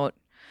about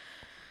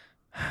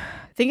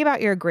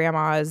your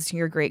grandmas,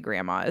 your great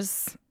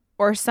grandmas,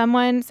 or some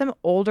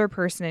older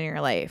person in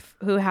your life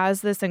who has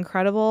this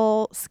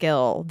incredible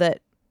skill that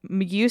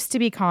used to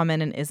be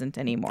common and isn't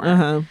anymore.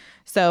 Uh-huh.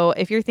 So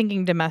if you're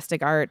thinking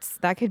domestic arts,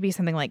 that could be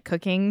something like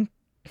cooking,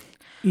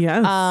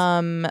 Yes.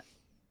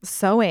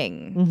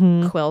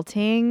 sewing,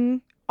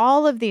 quilting,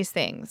 all of these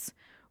things.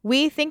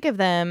 We think of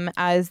them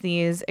as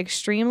these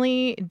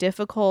extremely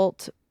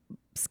difficult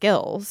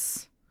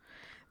skills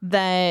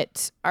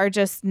that are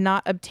just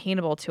not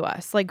obtainable to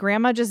us. Like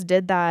grandma just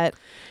did that.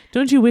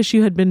 Don't you wish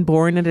you had been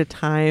born at a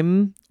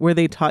time where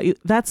they taught you?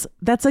 That's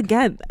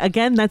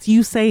again, that's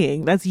you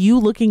saying, that's you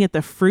looking at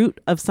the fruit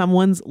of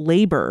someone's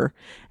labor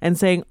and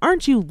saying,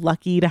 aren't you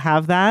lucky to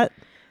have that?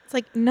 It's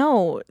like,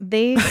 no,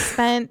 they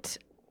spent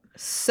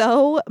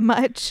so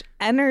much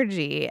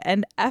energy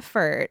and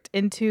effort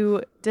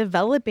into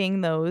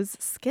developing those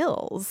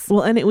skills.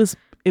 Well, and it was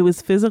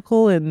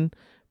physical and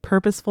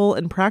purposeful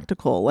and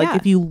practical. Like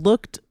if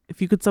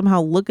you could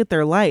somehow look at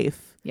their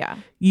life,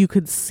 you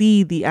could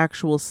see the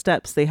actual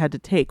steps they had to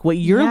take. What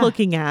you're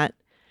looking at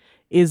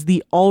is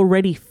the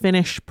already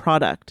finished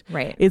product.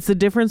 Right. It's the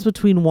difference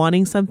between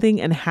wanting something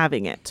and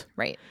having it.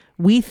 Right.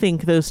 We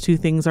think those two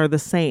things are the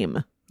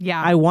same.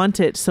 Yeah. I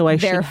want it, so I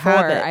should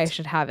have it. I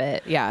should have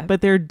it. Yeah.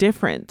 But they're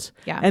different.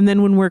 Yeah. And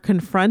then when we're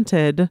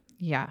confronted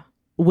Yeah.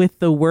 with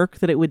the work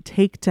that it would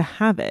take to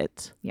have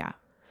it, Yeah.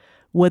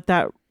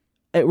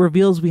 it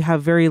reveals we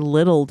have very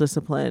little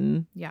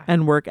discipline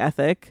and work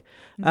ethic.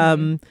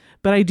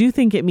 But I do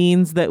think it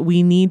means that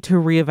we need to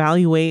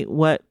reevaluate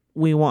what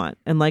we want.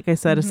 And like I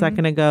said a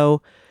second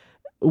ago,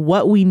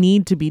 what we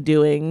need to be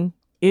doing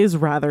is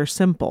rather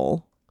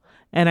simple.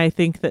 And I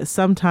think that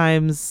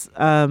sometimes...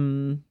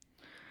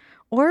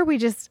 or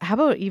how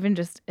about even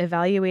just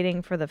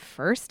evaluating for the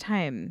first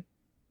time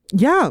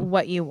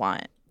what you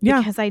want? Yeah.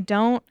 Because I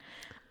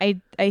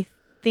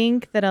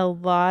think that a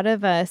lot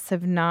of us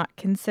have not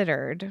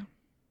considered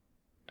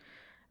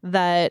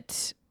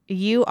that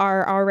you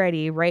are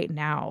already right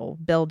now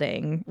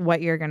building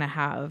what you're going to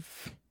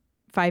have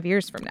 5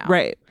 years from now.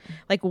 Right.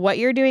 Like what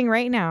you're doing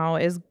right now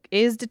is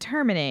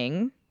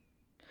determining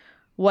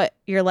what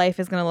your life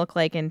is going to look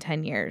like in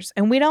 10 years.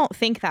 And we don't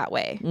think that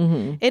way.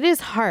 It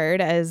is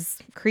hard as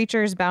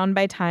creatures bound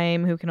by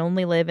time who can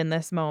only live in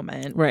this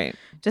moment. Right.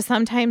 To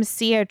sometimes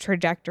see a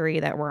trajectory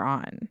that we're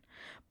on.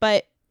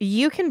 But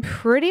you can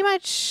pretty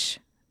much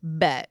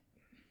bet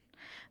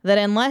that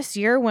unless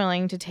you're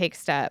willing to take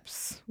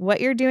steps,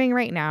 what you're doing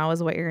right now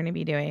is what you're going to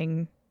be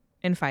doing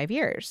in 5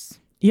 years.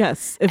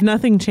 Yes. If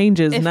nothing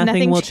changes,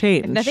 nothing will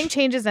change. If nothing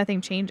changes, nothing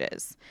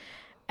changes.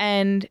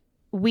 And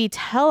we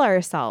tell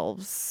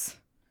ourselves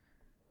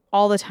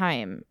all the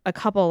time a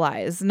couple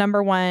lies.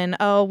 Number one,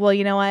 oh, well,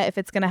 you know what? If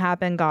it's going to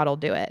happen, God will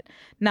do it.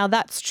 Now,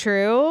 that's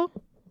true,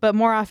 but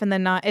more often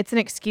than not, it's an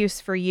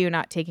excuse for you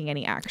not taking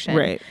any action.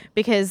 Right.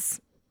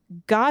 Because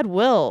God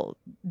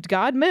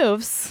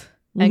moves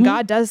and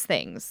God does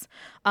things.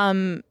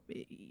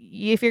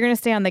 If you're going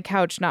to stay on the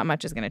couch, not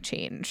much is going to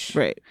change.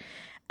 Right.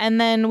 And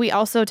then we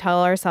also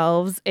tell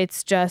ourselves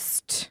it's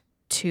just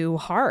too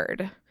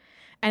hard.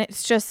 And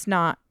it's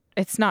not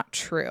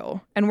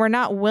true. And we're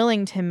not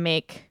willing to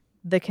make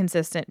the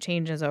consistent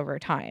changes over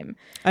time.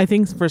 I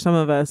think for some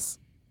of us,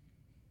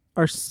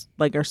 our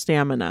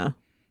stamina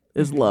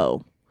is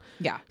low.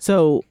 Yeah.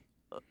 So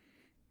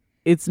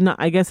it's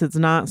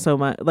not so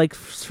much like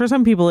for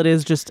some people it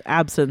is just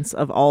absence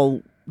of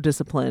all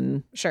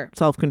discipline, Sure.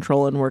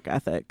 self-control and work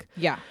ethic.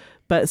 Yeah.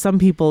 But some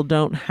people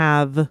don't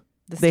have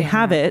they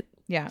have it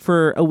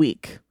for a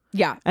week.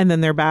 Yeah. And then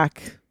they're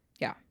back.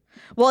 Yeah.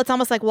 Well, it's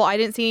almost like, well, I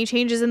didn't see any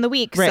changes in the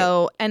week. Right.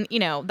 So, and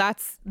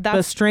that's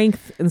But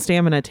strength and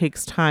stamina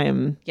takes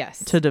time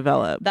to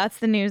develop. That's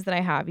the news that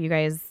I have. You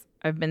guys,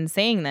 I've been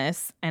saying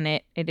this and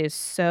it is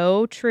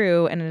so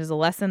true. And it is a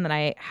lesson that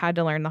I had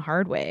to learn the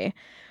hard way.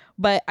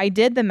 But I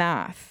did the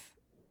math,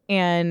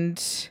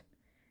 and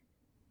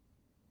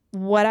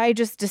what I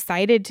just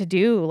decided to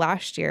do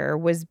last year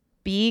was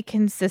be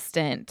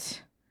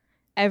consistent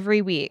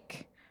every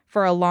week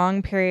for a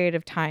long period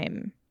of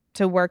time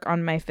to work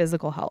on my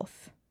physical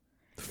health.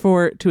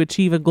 To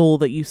achieve a goal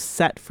that you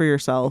set for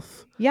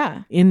yourself.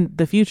 Yeah. In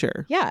the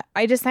future. Yeah.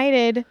 I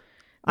decided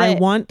I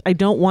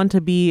don't want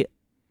to be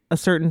a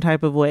certain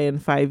type of way in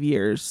 5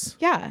 years.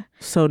 Yeah.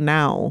 So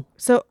now.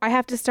 So I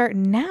have to start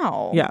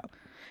now. Yeah.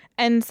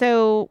 And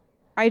so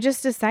I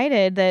just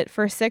decided that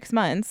for 6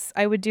 months,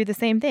 I would do the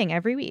same thing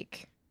every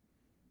week.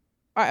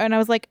 And I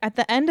was like, at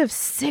the end of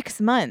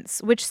 6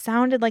 months, which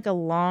sounded like a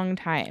long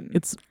time.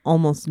 It's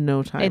almost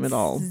no time at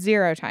all.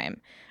 0 time.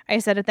 I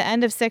said, at the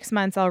end of 6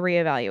 months, I'll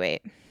reevaluate.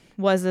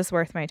 Was this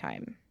worth my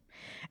time?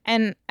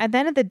 And at the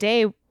end of the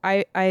day,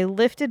 I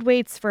lifted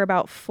weights for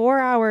about 4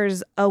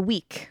 hours a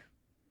week.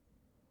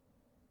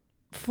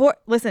 I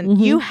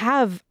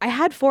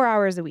had 4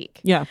 hours a week.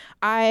 Yeah.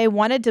 I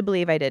wanted to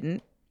believe I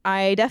didn't.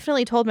 I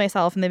definitely told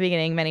myself in the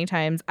beginning many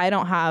times, I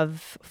don't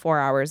have 4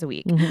 hours a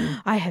week. Mm-hmm.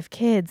 I have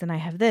kids and I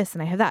have this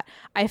and I have that.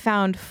 I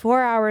found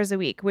 4 hours a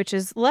week, which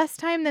is less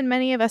time than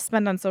many of us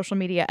spend on social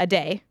media a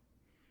day.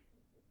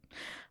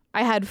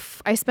 I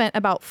spent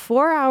about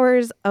 4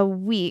 hours a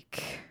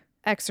week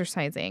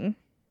exercising,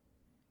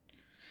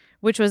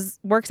 which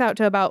works out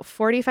to about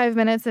 45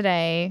 minutes a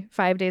day,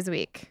 5 days a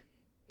week.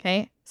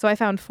 Okay. So I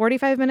found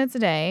 45 minutes a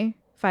day,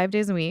 5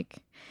 days a week.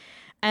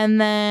 And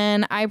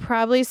then I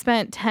probably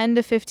spent 10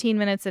 to 15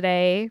 minutes a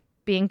day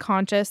being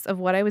conscious of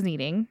what I was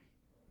eating.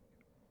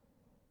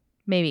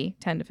 Maybe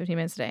 10 to 15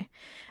 minutes a day.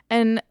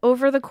 And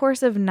over the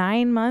course of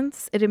 9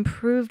 months, it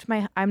improved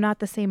I'm not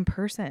the same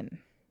person.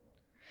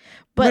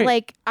 But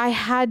right. I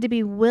had to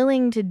be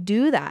willing to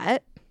do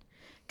that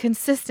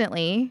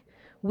consistently,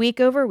 week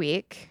over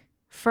week,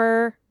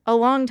 for a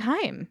long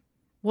time.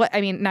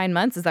 9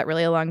 months, is that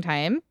really a long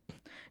time?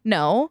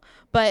 No,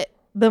 but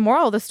the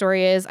moral of the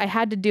story is I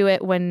had to do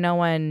it when no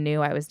one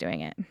knew I was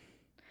doing it.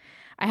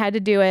 I had to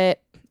do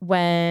it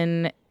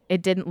when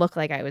it didn't look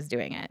like I was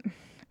doing it.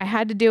 I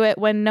had to do it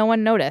when no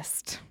one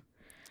noticed.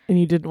 And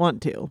you didn't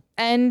want to.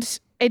 And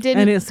it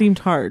didn't. And it seemed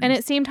hard. And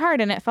it seemed hard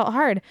and it felt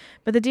hard.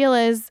 But the deal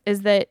is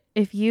that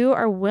if you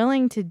are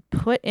willing to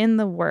put in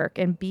the work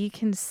and be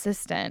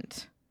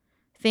consistent,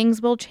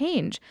 things will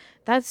change.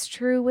 That's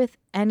true with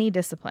any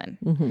discipline.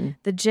 Mm-hmm.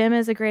 The gym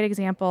is a great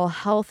example.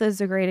 Health is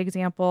a great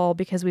example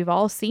because we've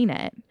all seen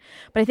it.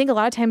 But I think a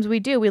lot of times we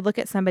look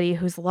at somebody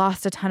who's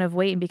lost a ton of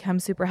weight and become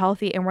super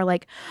healthy and we're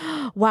like,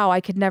 wow, I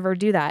could never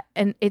do that.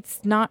 And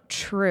it's not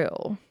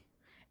true.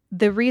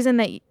 The reason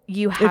that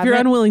you haven't... If you're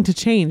unwilling to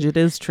change, it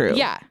is true.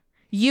 Yeah.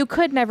 You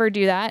could never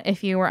do that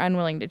if you were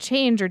unwilling to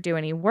change or do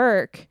any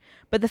work.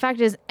 But the fact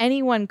is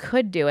anyone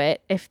could do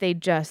it if they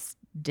just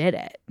did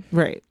it.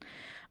 Right.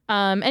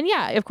 And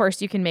yeah, of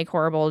course, you can make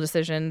horrible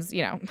decisions.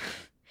 You know,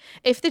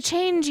 if the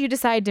change you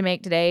decide to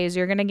make today is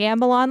you're going to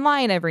gamble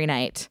online every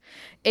night,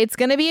 it's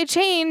going to be a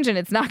change and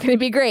it's not going to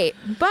be great.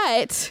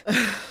 But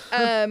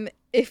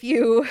if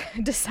you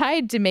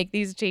decide to make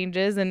these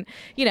changes and,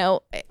 you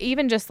know,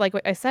 even just like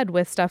what I said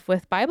with stuff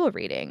with Bible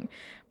reading,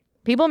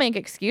 people make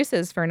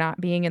excuses for not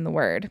being in the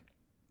Word.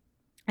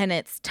 And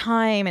it's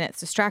time and it's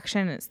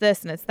distraction and it's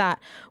this and it's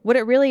that. What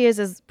it really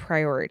is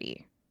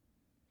priority.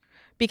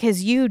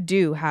 Because you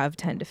do have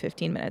 10 to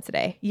 15 minutes a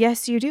day.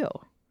 Yes, you do.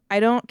 I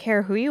don't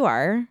care who you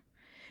are.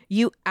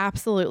 You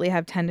absolutely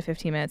have 10 to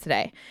 15 minutes a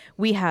day.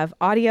 We have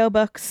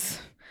audiobooks.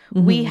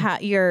 Mm-hmm. We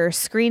have your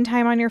screen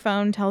time on your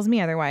phone tells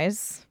me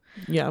otherwise.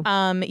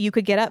 Yeah. You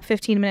could get up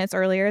 15 minutes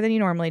earlier than you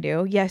normally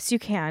do. Yes, you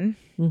can.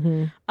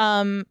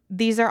 Mm-hmm.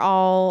 These are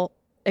all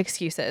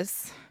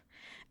excuses.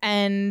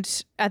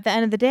 And at the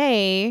end of the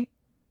day,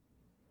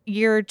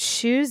 you're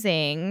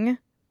choosing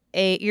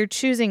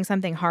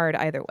something hard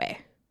either way.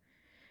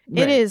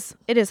 Right.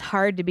 It is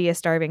hard to be a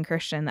starving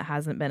Christian that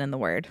hasn't been in the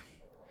Word.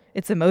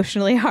 It's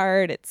emotionally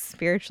hard. It's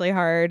spiritually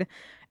hard.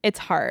 It's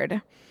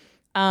hard.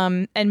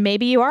 And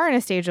maybe you are in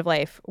a stage of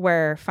life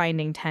where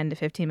finding 10 to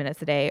 15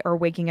 minutes a day or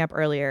waking up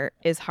earlier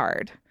is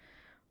hard.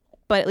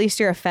 But at least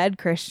you're a fed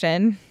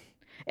Christian.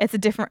 It's a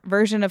different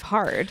version of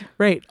hard.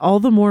 Right. All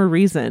the more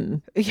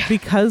reason. Yeah.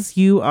 Because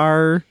you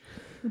are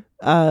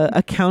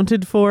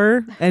accounted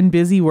for and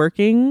busy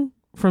working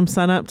from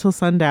sun up till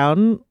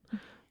sundown.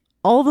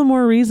 All the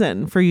more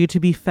reason for you to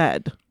be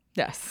fed.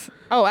 Yes.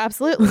 Oh,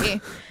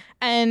 absolutely.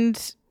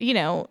 And, you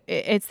know,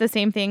 it's the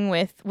same thing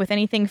with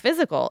anything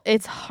physical.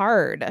 It's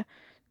hard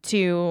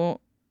to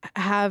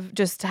have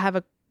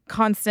a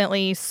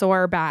constantly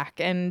sore back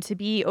and to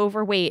be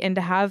overweight and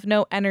to have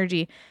no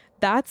energy.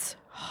 That's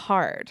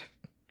hard.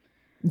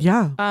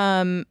 Yeah.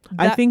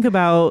 I think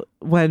about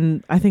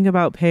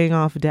paying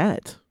off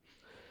debt.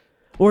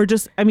 Or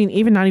just,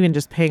 even not even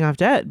just paying off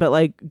debt, but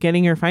like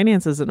getting your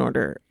finances in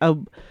order.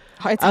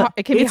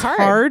 It can be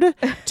hard.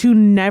 It's hard to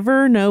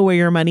never know where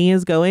your money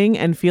is going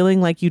and feeling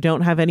like you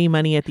don't have any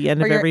money at the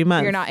end of every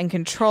month. You're not in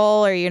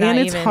control, or you're not. And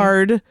it's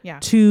hard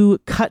to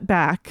cut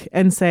back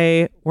and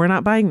say, we're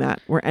not buying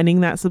that. We're ending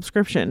that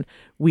subscription.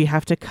 We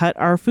have to cut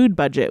our food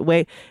budget.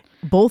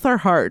 Both are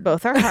hard.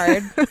 Both are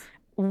hard.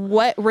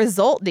 What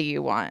result do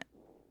you want?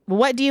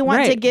 What do you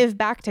want to give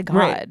back to God?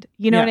 Right.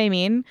 You know what I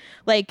mean?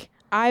 Like,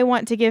 I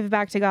want to give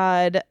back to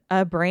God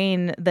a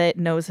brain that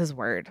knows his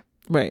word.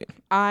 Right.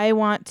 I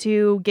want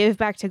to give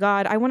back to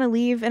God. I want to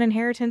leave an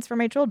inheritance for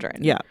my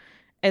children. Yeah.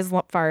 As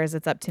far as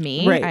it's up to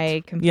me. Right.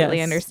 I completely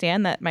Yes.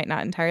 understand that might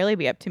not entirely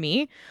be up to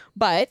me.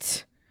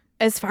 But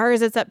as far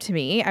as it's up to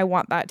me, I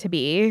want that to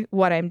be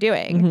what I'm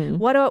doing.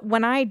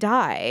 When I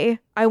die,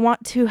 I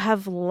want to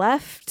have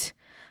left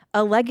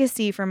a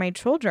legacy for my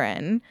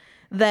children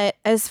that,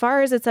 as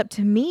far as it's up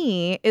to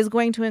me, is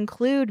going to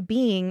include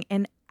being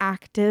an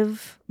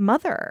active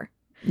mother.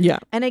 Yeah.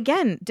 And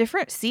again,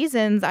 different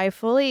seasons, I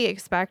fully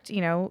expect,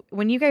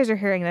 when you guys are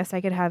hearing this,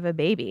 I could have a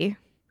baby.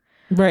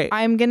 Right.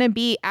 I'm going to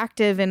be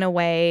active in a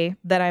way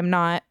that I'm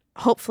not,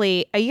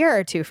 hopefully, a year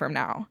or two from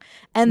now.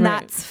 And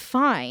Right. that's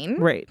fine.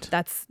 Right.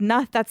 That's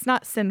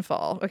not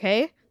sinful.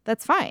 Okay.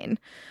 That's fine.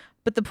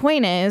 But the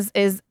point is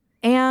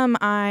am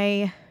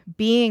I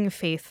being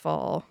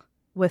faithful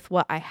with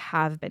what I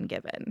have been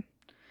given?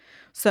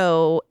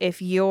 So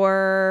if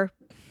you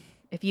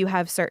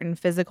have certain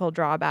physical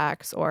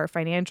drawbacks or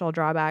financial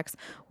drawbacks,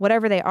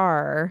 whatever they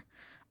are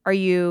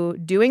you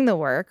doing the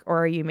work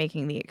or are you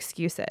making the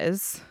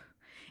excuses?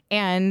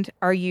 And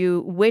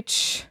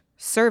which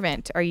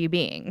servant are you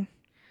being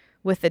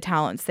with the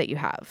talents that you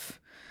have?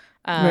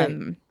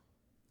 Right.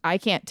 I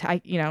can't,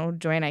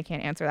 Joy and I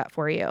can't answer that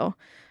for you.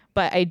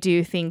 But I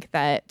do think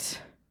that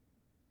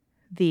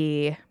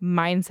the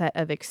mindset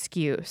of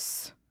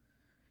excuse,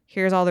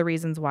 here's all the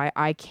reasons why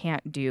I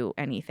can't do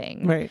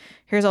anything. Right.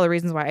 Here's all the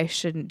reasons why I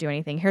shouldn't do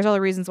anything. Here's all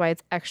the reasons why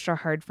it's extra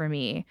hard for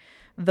me.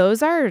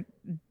 Those are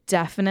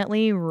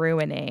definitely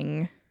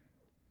ruining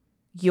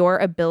your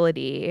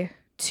ability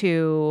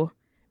to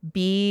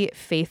be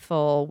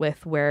faithful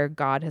with where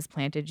God has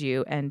planted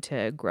you and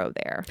to grow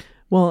there.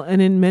 Well,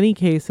 and in many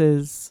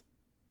cases,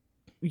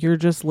 you're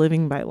just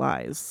living by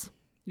lies.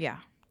 Yeah.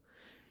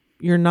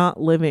 You're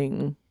not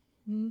living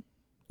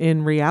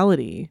in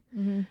reality.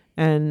 Mm-hmm.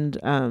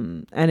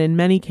 And in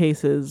many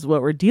cases,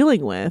 what we're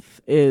dealing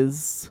with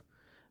is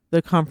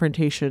the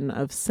confrontation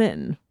of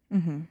sin.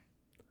 Mm-hmm.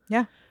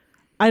 Yeah.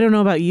 I don't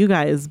know about you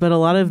guys, but a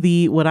lot of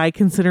what I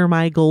consider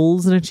my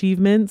goals and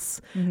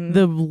achievements,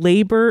 the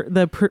labor,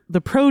 the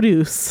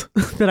produce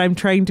that I'm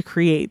trying to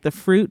create, the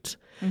fruit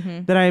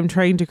that I'm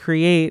trying to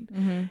create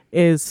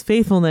is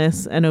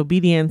faithfulness and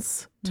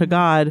obedience to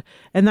God.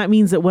 And that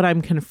means that what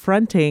I'm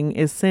confronting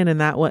is sin. And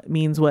that what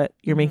means what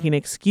you're making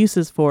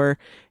excuses for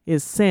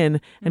is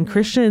sin. And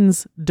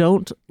Christians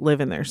don't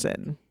live in their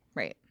sin.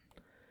 Right.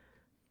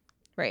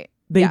 Right.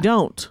 They Yeah.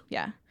 don't.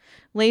 Yeah.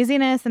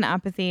 Laziness and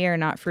apathy are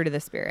not fruit of the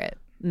spirit.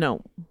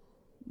 No.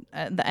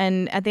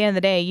 And at the end of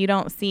the day, you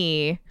don't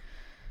see,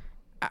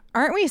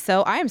 aren't we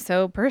I'm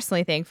so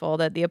personally thankful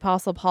that the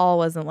Apostle Paul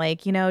wasn't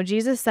like,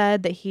 Jesus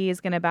said that he is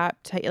going to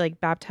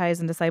baptize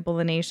and disciple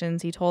the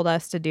nations. He told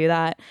us to do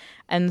that.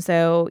 And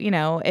so,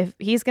 if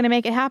he's going to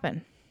make it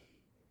happen,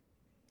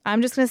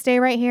 I'm just going to stay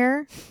right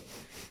here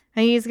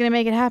and he's going to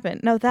make it happen.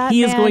 No,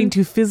 He is going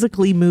to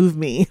physically move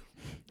me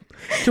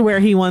to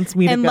where he wants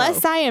me to go.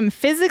 Unless I am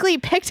physically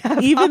picked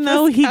up. Even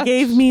though off his he couch.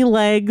 gave me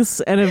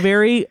legs and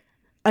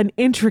an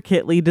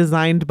intricately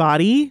designed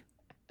body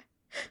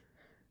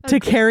to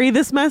carry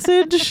this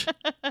message,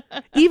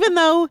 even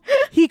though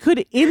he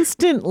could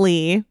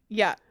instantly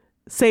Yeah.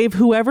 save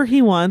whoever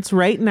he wants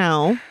right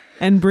now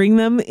and bring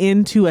them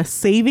into a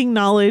saving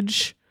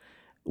knowledge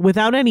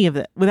without any of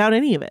it.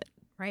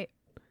 Right.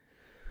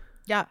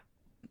 Yeah.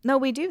 No,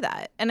 we do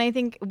that. And I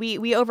think we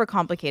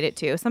overcomplicate it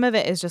too. Some of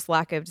it is just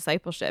lack of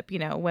discipleship.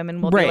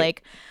 Women will Right. be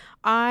like,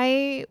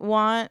 I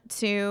want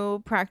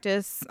to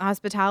practice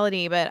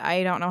hospitality, but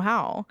I don't know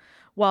how.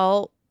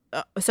 Well,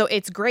 so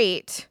it's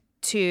great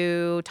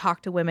to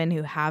talk to women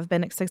who have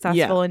been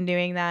successful in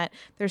doing that.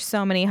 There's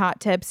so many hot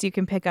tips you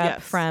can pick up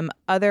Yes. from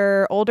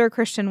other older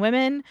Christian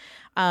women.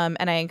 And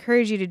I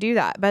encourage you to do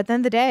that. But at the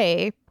end of the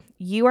day,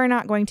 you are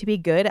not going to be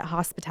good at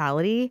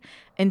hospitality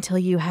until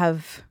you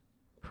have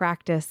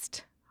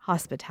practiced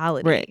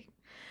hospitality. Right.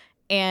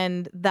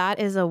 And that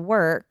is a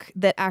work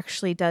that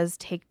actually does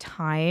take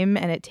time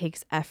and it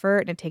takes effort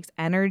and it takes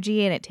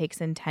energy and it takes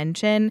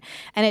intention.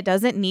 And it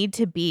doesn't need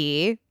to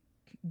be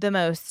the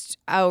most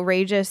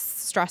outrageous,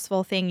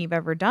 stressful thing you've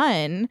ever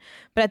done.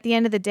 But at the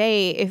end of the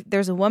day, if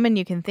there's a woman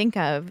you can think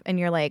of and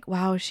you're like,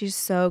 wow, she's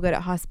so good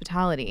at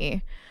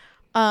hospitality.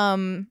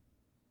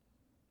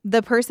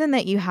 The person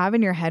that you have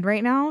in your head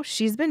right now,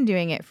 she's been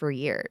doing it for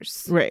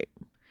years. Right.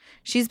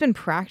 She's been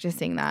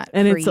practicing that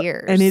And for it's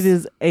years. and it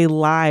is a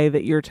lie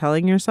that you're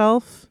telling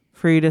yourself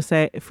for you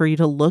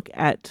to look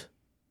at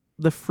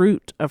the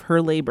fruit of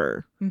her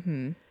labor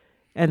Mm-hmm.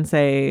 and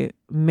say,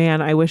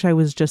 man, I wish I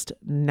was just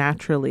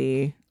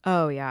naturally,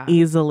 Oh, yeah.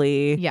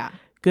 easily Yeah.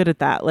 good at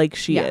that like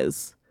she Yeah.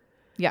 is.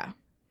 Yeah.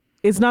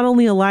 It's not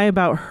only a lie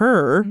about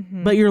her,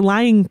 but you're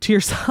lying to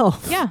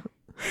yourself. Yeah.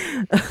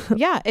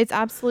 Yeah. It's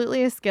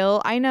absolutely a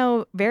skill. I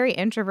know very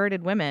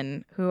introverted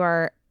women who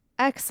are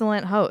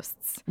excellent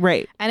hosts.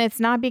 Right. And it's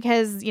not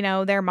because,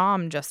 their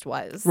mom just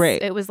was.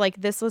 Right. It was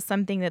like this was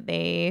something that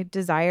they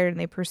desired and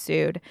they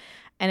pursued.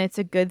 And it's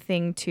a good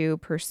thing to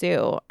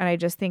pursue. And I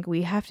just think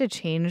we have to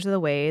change the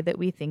way that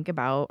we think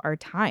about our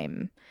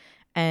time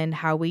and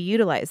how we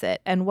utilize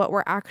it and what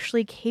we're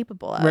actually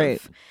capable of.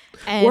 Right.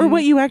 And Or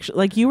what you actually,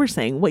 like you were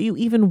saying, what you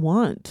even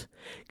want.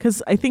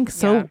 Because I think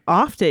so Yeah.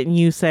 often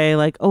you say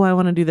like, oh, I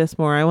want to do this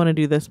more. I want to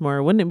do this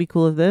more. Wouldn't it be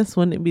cool if this?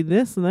 Wouldn't it be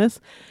this and this?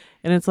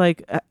 And it's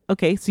like,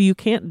 okay, so you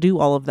can't do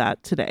all of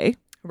that today.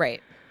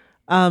 Right.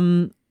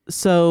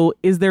 So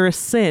is there a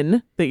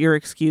sin that you're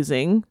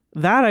excusing?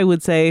 That I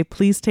would say,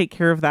 please take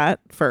care of that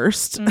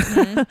first.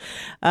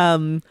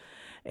 Mm-hmm.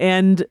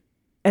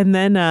 And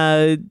then,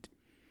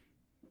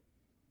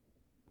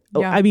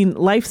 Yeah. I mean,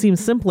 life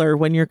seems simpler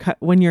when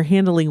you're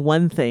handling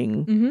one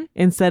thing Mm-hmm.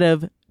 instead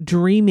of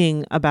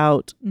dreaming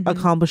about Mhm.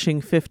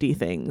 accomplishing 50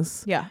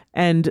 things. Yeah.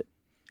 And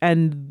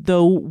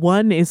though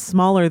one is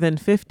smaller than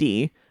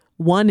 50,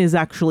 one is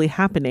actually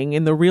happening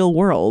in the real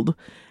world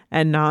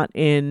and not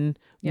in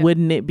Yeah.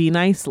 wouldn't it be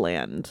nice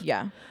land.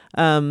 Yeah.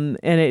 And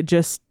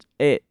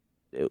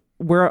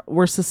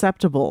we're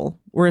susceptible.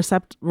 We're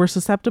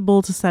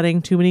susceptible to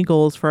setting too many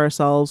goals for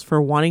ourselves, for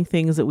wanting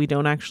things that we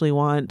don't actually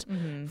want,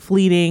 Mm-hmm.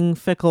 fleeting,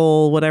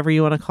 fickle, whatever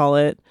you want to call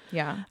it.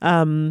 Yeah.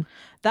 Um,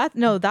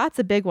 That's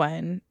a big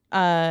one.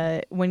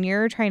 When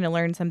you're trying to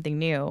learn something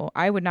new,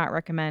 I would not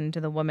recommend to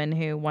the woman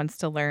who wants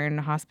to learn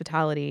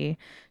hospitality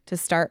to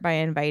start by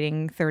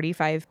inviting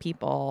 35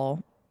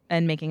 people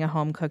and making a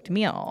home cooked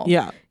meal.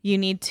 yeah. You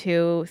need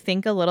to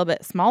think a little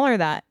bit smaller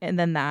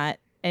than that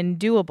and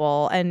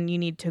doable, and you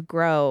need to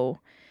grow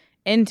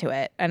into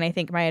it. And I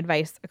think my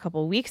advice a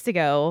couple weeks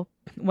ago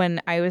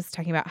when I was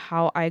talking about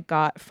how I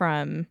got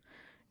from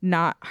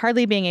not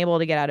hardly being able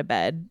to get out of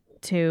bed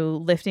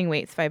to lifting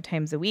weights 5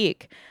 times a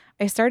week,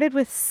 I started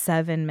with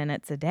 7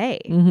 minutes a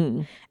day.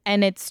 Mm-hmm.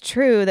 And it's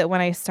true that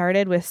when I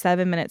started with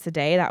 7 minutes a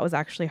day, that was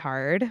actually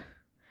hard.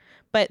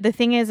 But the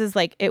thing is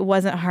like, it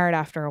wasn't hard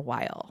after a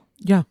while.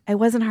 Yeah. It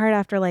wasn't hard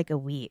after like a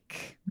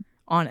week,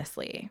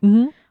 honestly.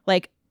 Mm-hmm.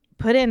 Like,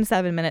 put in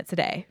 7 minutes a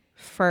day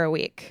for a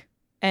week.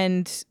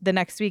 And the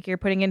next week you're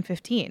putting in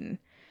 15.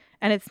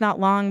 And it's not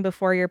long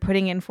before you're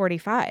putting in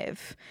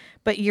 45.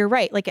 But you're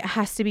right. Like, it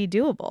has to be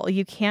doable.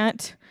 You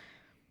can't.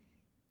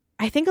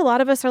 I think a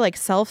lot of us are like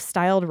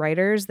self-styled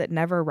writers that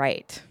never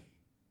write.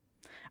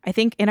 I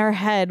think in our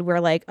head, we're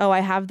like, oh, I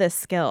have this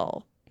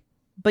skill.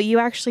 But you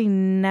actually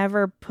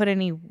never put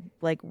any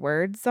like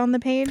words on the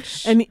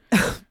page. And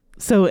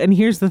and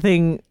here's the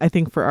thing, I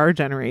think for our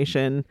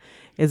generation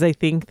is I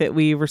think that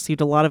we received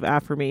a lot of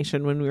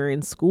affirmation when we were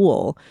in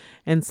school.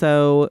 And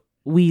so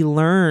we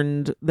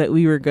learned that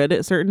we were good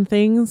at certain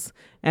things,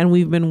 and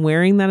we've been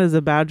wearing that as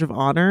a badge of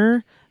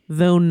honor,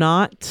 though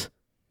not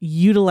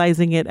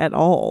utilizing it at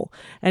all.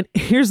 And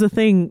here's the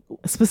thing,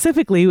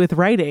 specifically with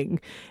writing,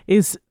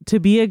 is to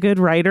be a good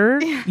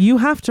writer, you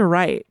have to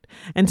write.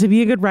 And to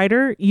be a good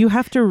writer, you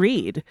have to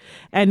read.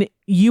 And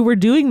you were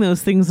doing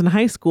those things in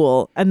high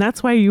school, and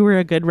that's why you were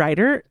a good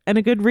writer and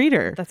a good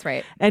reader. That's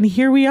right. And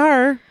here we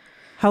are.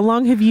 How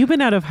long have you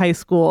been out of high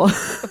school?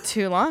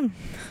 Too long.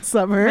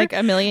 Summer? Like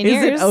a million Is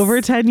years. it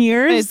over 10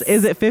 years? It's-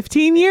 Is it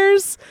 15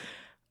 years?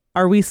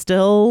 Are we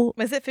still...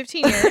 Was it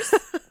 15 years?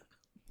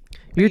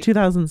 You're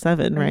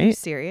 2007, Are you right?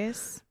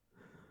 serious?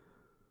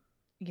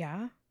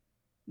 Yeah.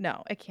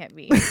 No, it can't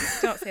be.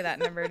 Don't say that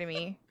number to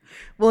me.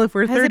 Well, if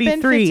we're Has it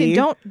been 33,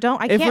 15?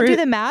 Don't. I if can't we're- do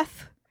the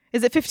math.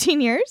 Is it 15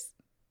 years?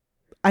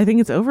 I think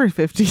it's over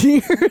 15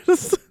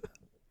 years.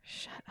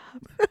 Shut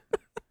up.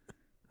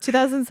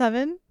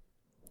 2007?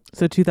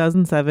 So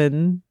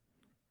 2007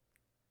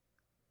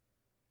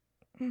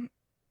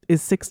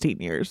 is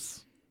 16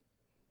 years.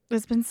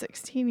 It's been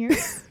 16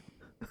 years.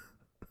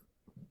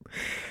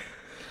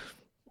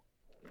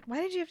 Why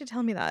did you have to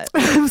tell me that?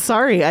 I'm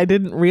sorry. I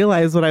didn't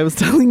realize what I was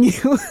telling you.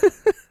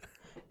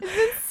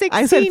 It's been 16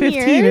 I said 15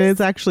 years. and it's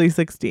actually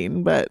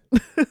 16, but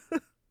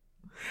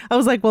I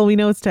was like, well, we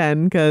know it's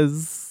 10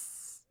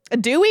 because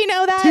Do we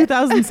know that?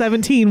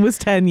 2017 was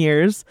 10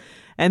 years.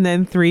 And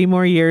then 3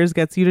 more years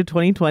gets you to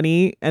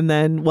 2020. And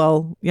then,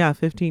 well, yeah,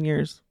 15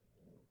 years.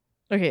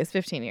 Okay, it's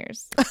 15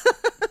 years.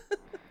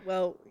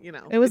 Well, you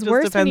know, It was just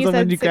worse when depends you on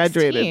said you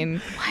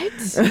graduated.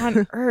 16. What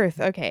on earth?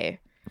 Okay.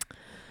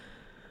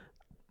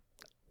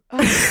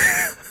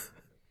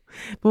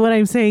 But what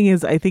I'm saying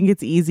is, I think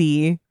it's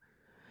easy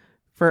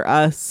for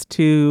us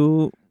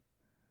to,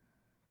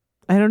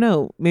 I don't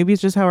know, maybe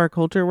it's just how our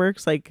culture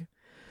works, like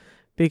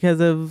because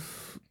of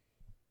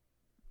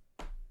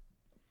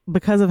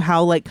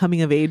how like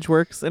coming of age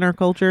works in our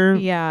culture.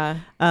 Yeah.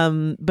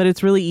 But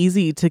it's really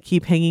easy to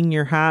keep hanging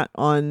your hat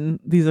on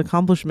these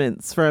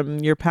accomplishments from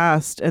your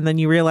past, and then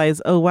you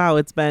realize, oh wow,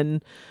 it's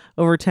been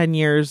over 10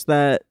 years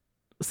that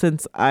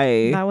since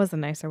I That was a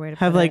nicer way to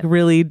have put like it.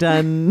 really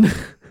done.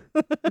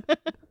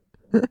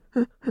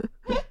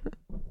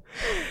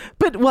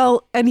 But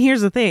well, and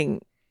here's the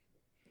thing.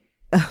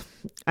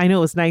 I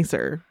know it's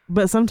nicer,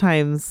 but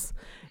sometimes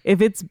if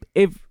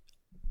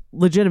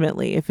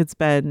legitimately, if it's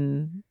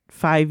been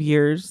 5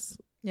 years,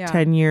 Yeah.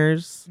 10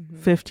 years, Mhm.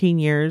 15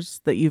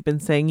 years that you've been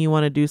saying you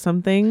want to do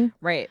something,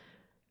 Right.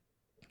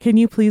 can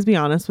you please be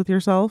honest with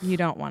yourself? You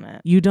don't want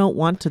it. You don't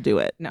want to do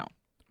it. No.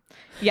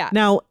 Yeah.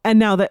 Now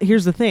that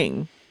here's the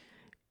thing.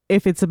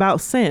 if it's about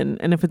sin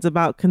and if it's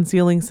about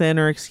concealing sin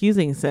or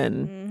excusing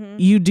sin,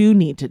 you do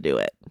need to do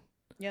it.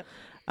 Yep.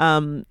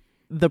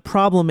 The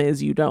problem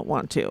is you don't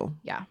want to.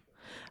 Yeah.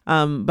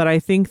 But I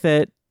think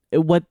that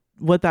what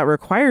that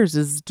requires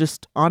is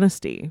just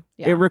honesty.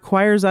 Yeah. It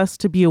requires us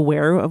to be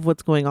aware of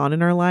what's going on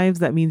in our lives.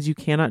 That means you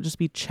cannot just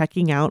be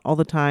checking out all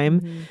the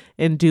time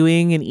and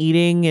doing and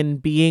eating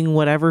and being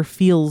whatever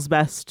feels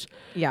best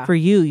Yeah. for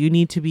you. You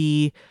need to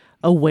be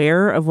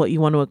aware of what you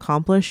want to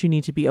accomplish. You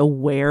need to be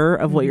aware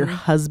of what your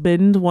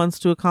husband wants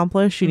to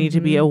accomplish. You need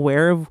to be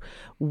aware of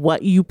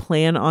what you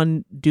plan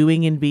on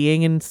doing and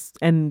being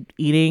and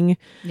eating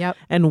Yep.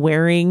 and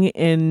wearing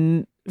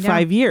in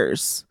 5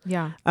 years.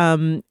 Yeah.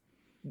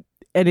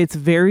 And it's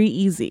very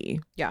easy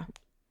Yeah.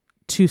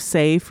 to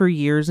say for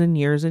years and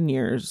years and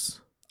years,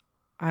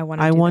 I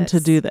want to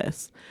do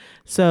this.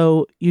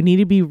 So you need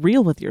to be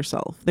real with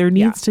yourself. There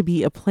needs to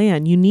be a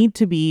plan. You need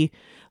to be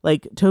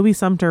like Toby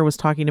Sumter was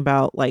talking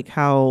about, like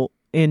how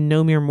in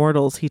No Mere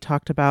Mortals, he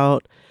talked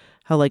about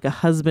how like a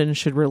husband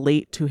should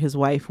relate to his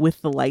wife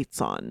with the lights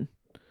on,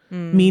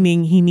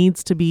 meaning he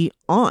needs to be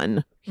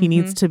on. He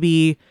needs to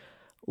be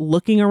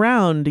looking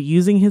around,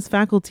 using his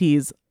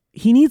faculties.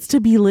 He needs to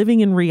be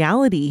living in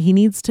reality. He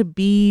needs to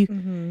be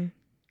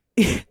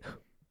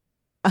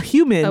a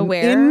human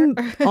Aware.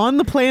 on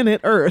the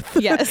planet Earth.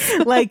 Yes.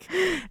 Like,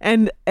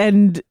 and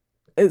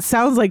it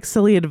sounds like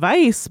silly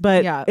advice,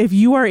 but Yeah. if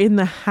you are in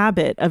the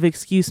habit of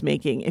excuse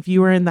making, if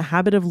you are in the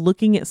habit of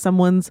looking at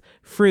someone's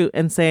fruit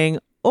and saying,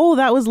 oh,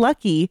 that was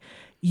lucky,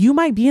 you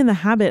might be in the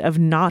habit of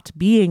not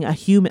being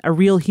a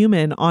real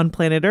human on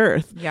planet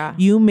Earth. Yeah.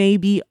 You may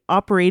be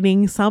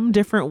operating some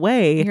different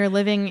way. You're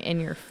living in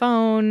your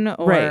phone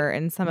or Right.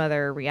 in some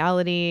other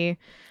reality.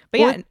 But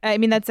Well- yeah, I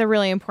mean, that's a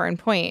really important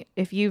point.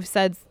 If you've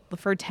said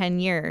for 10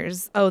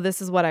 years, oh,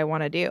 this is what I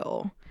want to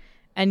do,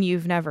 and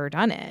you've never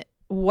done it,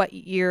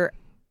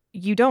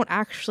 you don't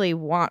actually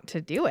want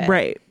to do it.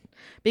 Right.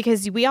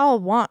 Because we all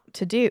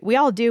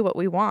do what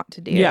we want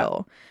to do. Yeah.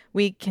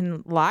 We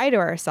can lie to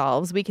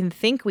ourselves. We can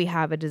think we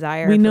have a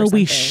desire. We for know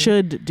we something.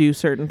 should do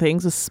certain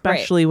things,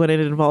 especially when it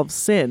involves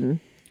sin.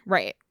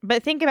 Right.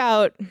 But think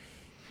about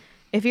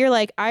if you're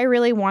like, I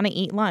really want to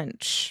eat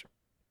lunch.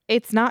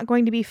 It's not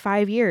going to be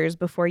 5 years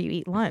before you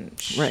eat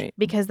lunch. Right.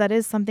 Because that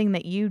is something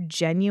that you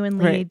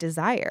genuinely Right.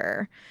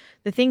 desire.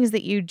 The things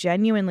that you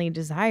genuinely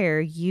desire,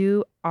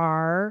 you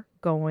are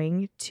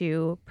going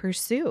to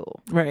pursue.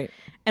 Right.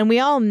 And we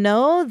all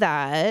know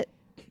that.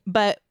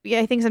 But yeah,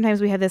 I think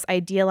sometimes we have this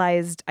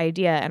idealized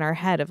idea in our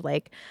head of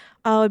like,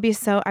 oh,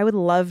 I would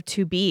love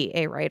to be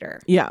a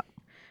writer. Yeah.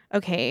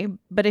 Okay,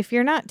 but if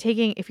you're not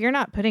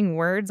putting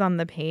words on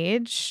the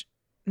page,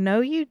 no,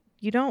 you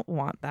don't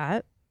want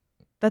that.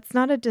 That's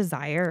not a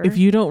desire. If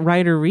you don't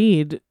write or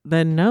read,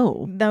 then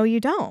no. No, you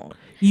don't.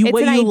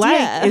 What an you like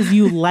idea. is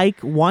you like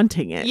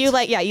wanting it. You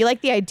like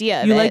the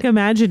idea of You it. like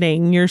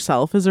imagining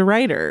yourself as a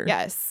writer.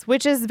 Yes,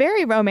 which is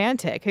very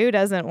romantic. Who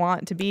doesn't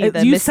want to be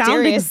the You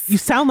mysterious?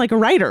 sound like a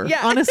writer,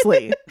 Yeah.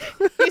 honestly.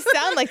 You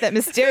sound like that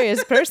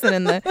mysterious person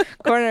in the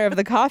corner of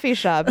the coffee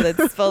shop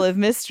that's full of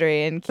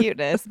mystery and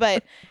cuteness,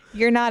 but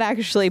you're not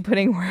actually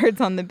putting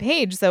words on the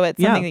page, so it's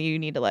something that you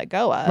need to let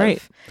go of.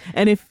 Right.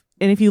 And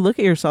if you look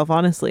at yourself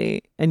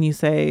honestly and you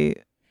say,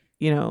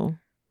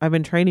 I've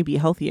been trying to be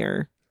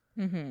healthier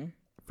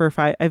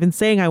I've been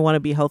saying I want to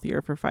be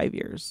healthier for 5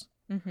 years,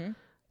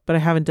 but I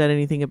haven't done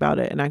anything about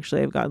it. And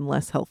actually I've gotten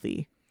less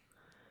healthy.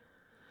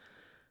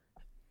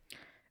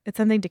 It's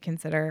something to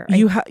consider.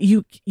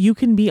 You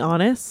can be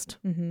honest,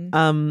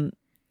 and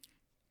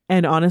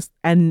honest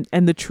and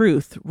the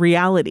truth,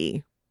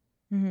 reality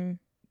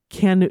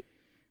can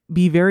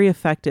be very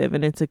effective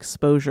in its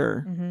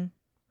exposure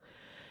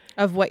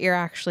of what you're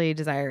actually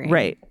desiring.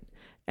 Right.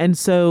 And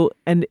so,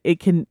 and it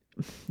can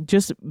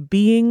just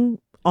being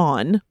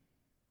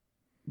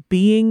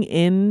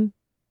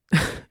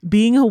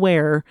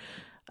aware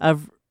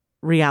of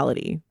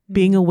reality,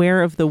 being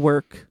aware of the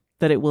work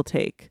that it will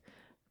take,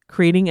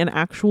 creating an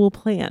actual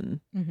plan.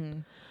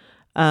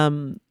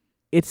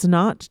 It's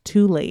not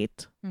too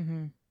late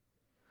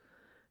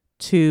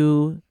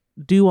to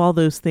do all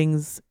those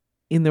things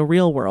in the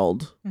real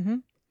world.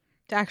 To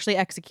actually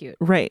execute.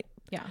 Right.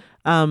 Yeah.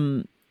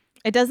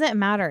 It doesn't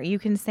matter. You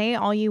can say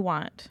all you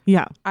want.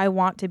 Yeah. I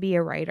want to be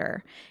a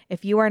writer.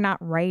 If you are not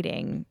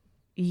writing,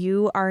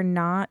 you are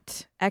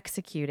not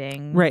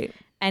executing Right.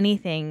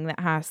 anything that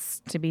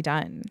has to be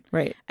done.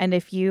 Right. And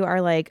if you are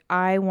like,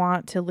 I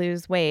want to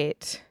lose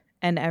weight,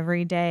 and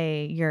every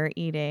day you're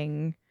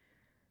eating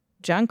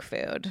junk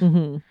food,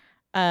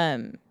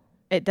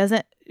 it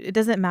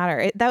doesn't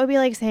matter. That would be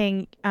like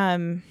saying,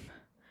 that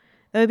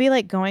would be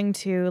like going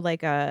to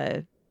like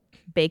a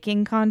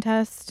baking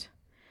contest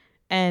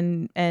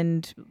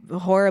and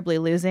horribly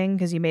losing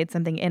because you made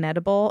something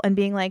inedible and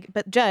being like,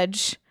 but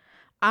judge,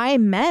 I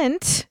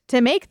meant to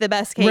make the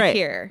best cake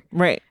here.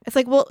 Right. It's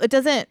like, well, that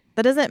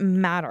doesn't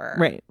matter.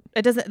 Right.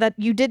 It doesn't, that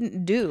you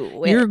didn't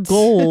do it. Your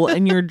goal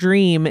and your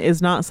dream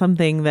is not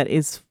something that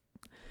is,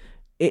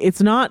 it's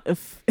not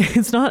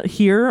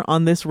here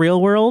on this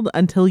real world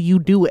until you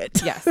do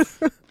it.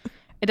 Yes.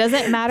 It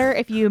doesn't matter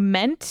if you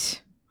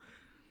meant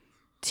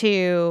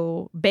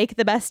to bake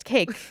the best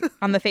cake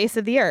on the face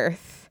of the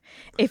earth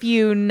if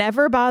you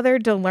never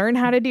bothered to learn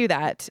how to do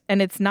that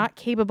and it's not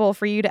capable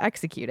for you to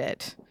execute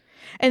it?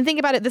 And think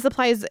about it. This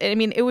applies. I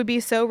mean, it would be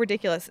so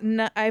ridiculous.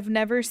 I've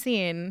never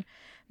seen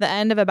the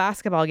end of a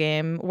basketball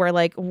game where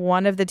like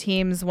one of the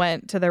teams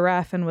went to the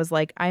ref and was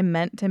like, I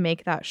meant to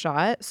make that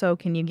shot, so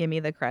can you give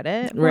me the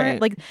credit for Right.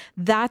 it? Like,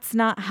 that's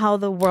not how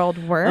the world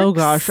works. Oh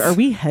gosh, are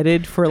we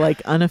headed for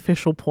like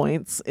unofficial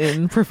points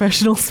in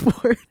professional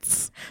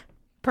sports?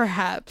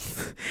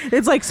 Perhaps.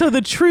 It's like, so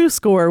the true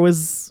score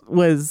was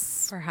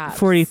Perhaps.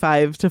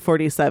 45 to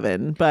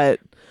 47, but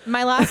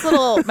My last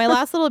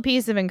little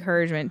piece of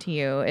encouragement to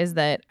you is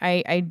that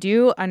I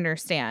do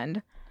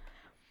understand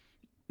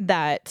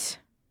that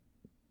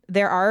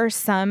there are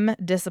some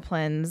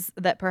disciplines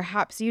that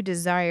perhaps you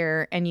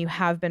desire and you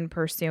have been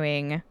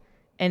pursuing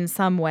in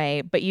some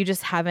way, but you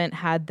just haven't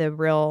had the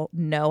real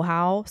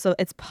know-how. So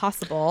it's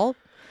possible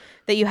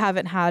that you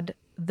haven't had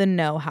the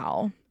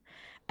know-how.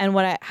 And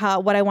what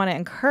I want to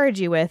encourage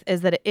you with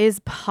is that it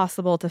is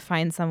possible to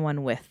find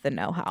someone with the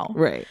know-how.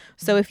 right.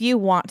 So if you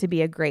want to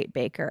be a great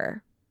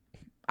baker,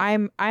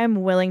 I'm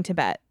willing to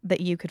bet that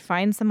you could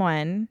find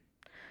someone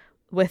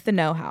with the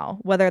know-how,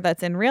 whether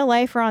that's in real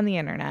life or on the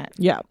internet.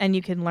 Yeah. And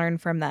you can learn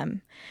from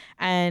them.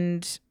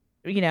 And,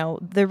 you know,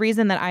 the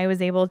reason that I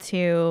was able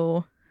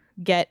to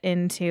get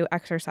into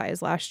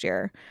exercise last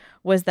year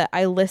was that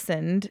I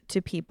listened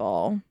to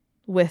people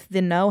with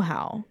the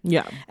know-how.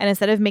 Yeah. And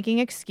instead of making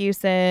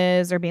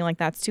excuses or being like,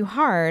 that's too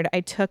hard, I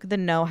took the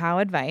know-how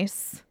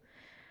advice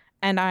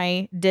and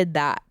I did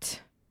that.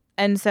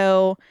 And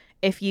so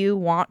if you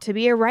want to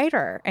be a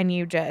writer and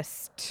you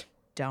just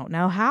don't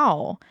know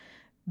how,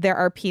 there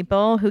are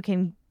people who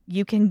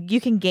you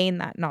can gain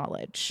that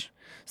knowledge.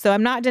 So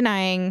I'm not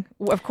denying,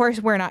 of course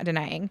we're not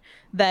denying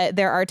that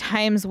there are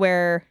times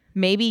where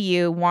maybe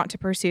you want to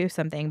pursue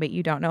something but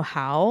you don't know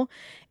how.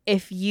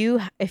 If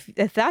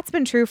that's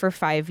been true for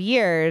 5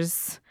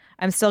 years,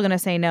 I'm still going to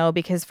say no,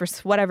 because for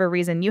whatever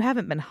reason you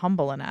haven't been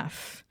humble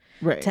enough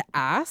Right. to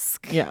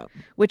ask. Yeah.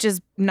 Which is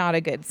not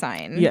a good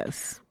sign.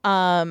 Yes.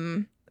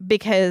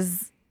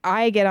 Because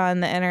I get on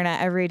the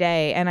internet every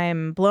day and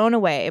I'm blown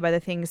away by the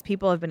things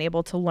people have been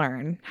able to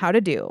learn how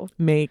to do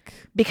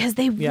because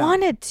they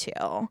wanted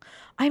to.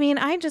 I mean,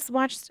 I just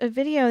watched a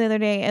video the other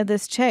day of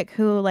this chick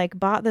who like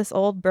bought this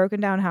old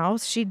broken down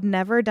house. She'd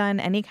never done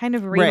any kind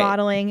of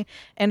remodeling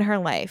in her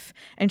life.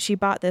 And she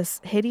bought this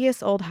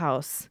hideous old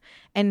house.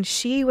 And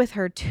she, with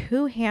her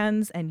 2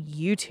 hands and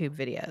YouTube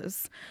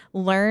videos,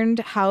 learned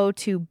how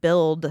to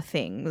build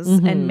things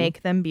and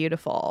make them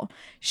beautiful.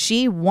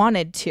 She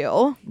wanted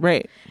to.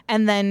 Right.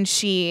 And then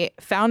she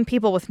found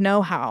people with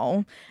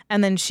know-how,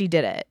 and then she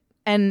did it.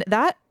 And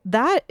that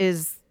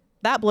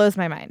blows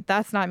my mind.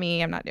 That's not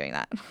me. I'm not doing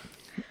that.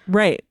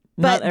 Right.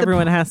 But not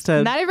everyone has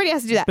to Not everybody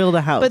has to do that. build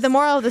a house. But the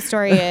moral of the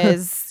story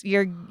is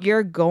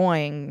you're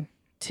going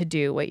to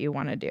do what you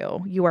want to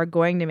do. You are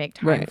going to make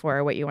time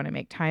for what you want to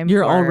make time for.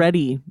 You're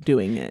already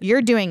doing it.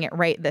 You're doing it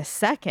right this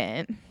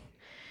second.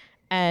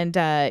 And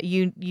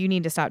you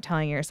need to stop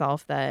telling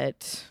yourself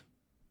that,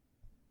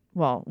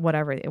 well,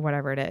 whatever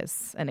it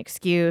is, an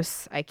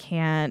excuse, I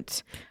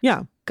can't.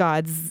 Yeah.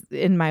 God's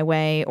in my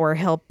way, or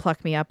he'll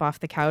pluck me up off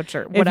the couch,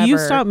 or whatever. If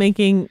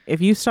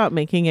you stop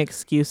making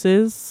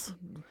excuses,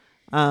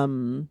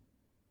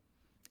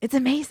 it's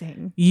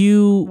amazing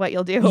what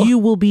you'll do. You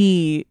will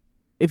be,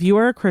 if you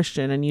are a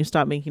Christian and you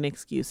stop making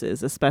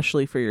excuses,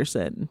 especially for your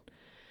sin,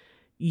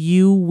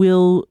 you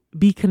will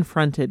be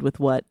confronted with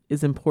what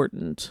is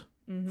important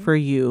for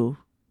you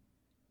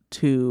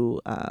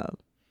to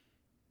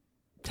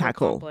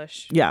tackle.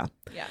 Accomplish. Yeah.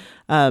 Yeah.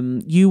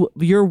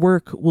 Your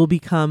work will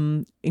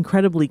become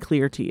incredibly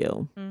clear to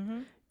you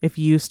if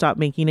you stop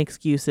making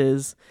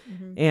excuses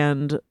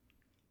and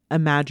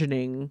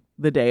imagining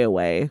the day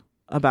away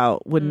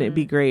about, wouldn't it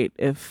be great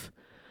if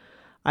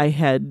I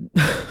had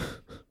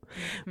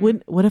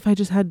what if I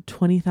just had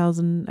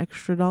 $20,000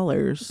 extra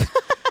dollars?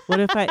 What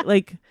if I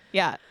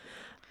Yeah.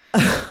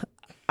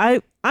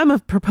 I'm a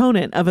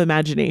proponent of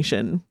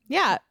imagination.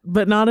 Yeah.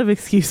 But not of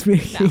excuse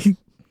making. No.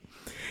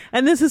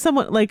 And this is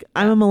somewhat like,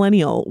 I'm a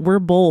millennial.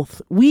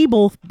 We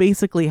both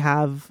basically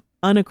have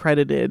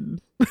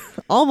unaccredited,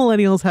 all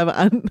millennials have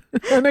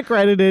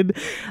unaccredited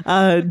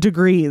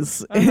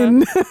degrees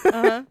in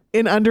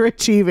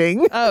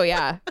underachieving. Oh,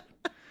 yeah.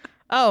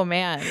 Oh,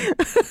 man.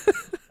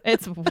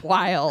 It's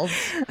wild.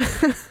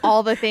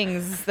 All the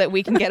things that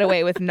we can get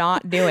away with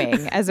not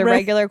doing as a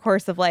regular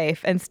course of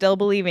life, and still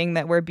believing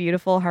that we're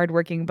beautiful,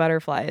 hardworking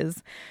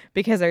butterflies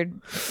because our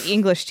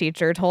English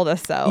teacher told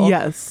us so.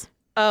 Yes.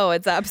 Oh,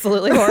 it's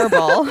absolutely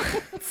horrible.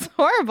 It's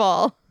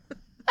horrible.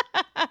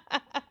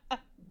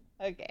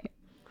 Okay.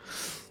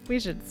 We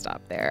should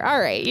stop there. All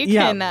right. You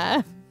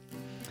can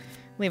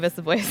leave us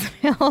a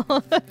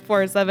voicemail,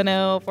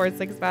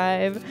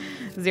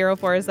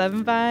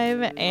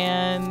 470-465-0475,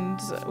 and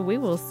we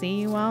will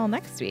see you all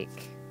next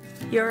week.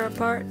 You're a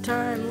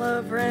part-time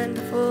lover and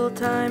a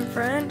full-time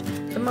friend.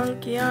 The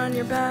monkey on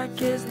your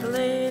back is the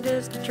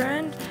latest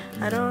trend.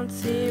 I don't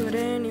see what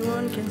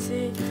anyone can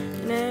see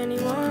in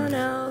anyone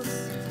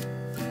else.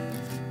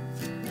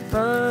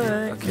 but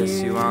I'll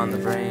kiss you on the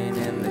brain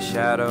in the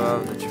shadow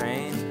of the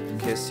train.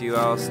 Kiss you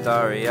all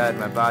starry-eyed,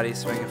 my body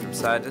swinging from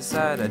side to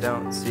side. I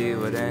don't see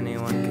what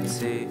anyone can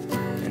see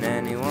in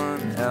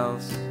anyone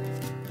else.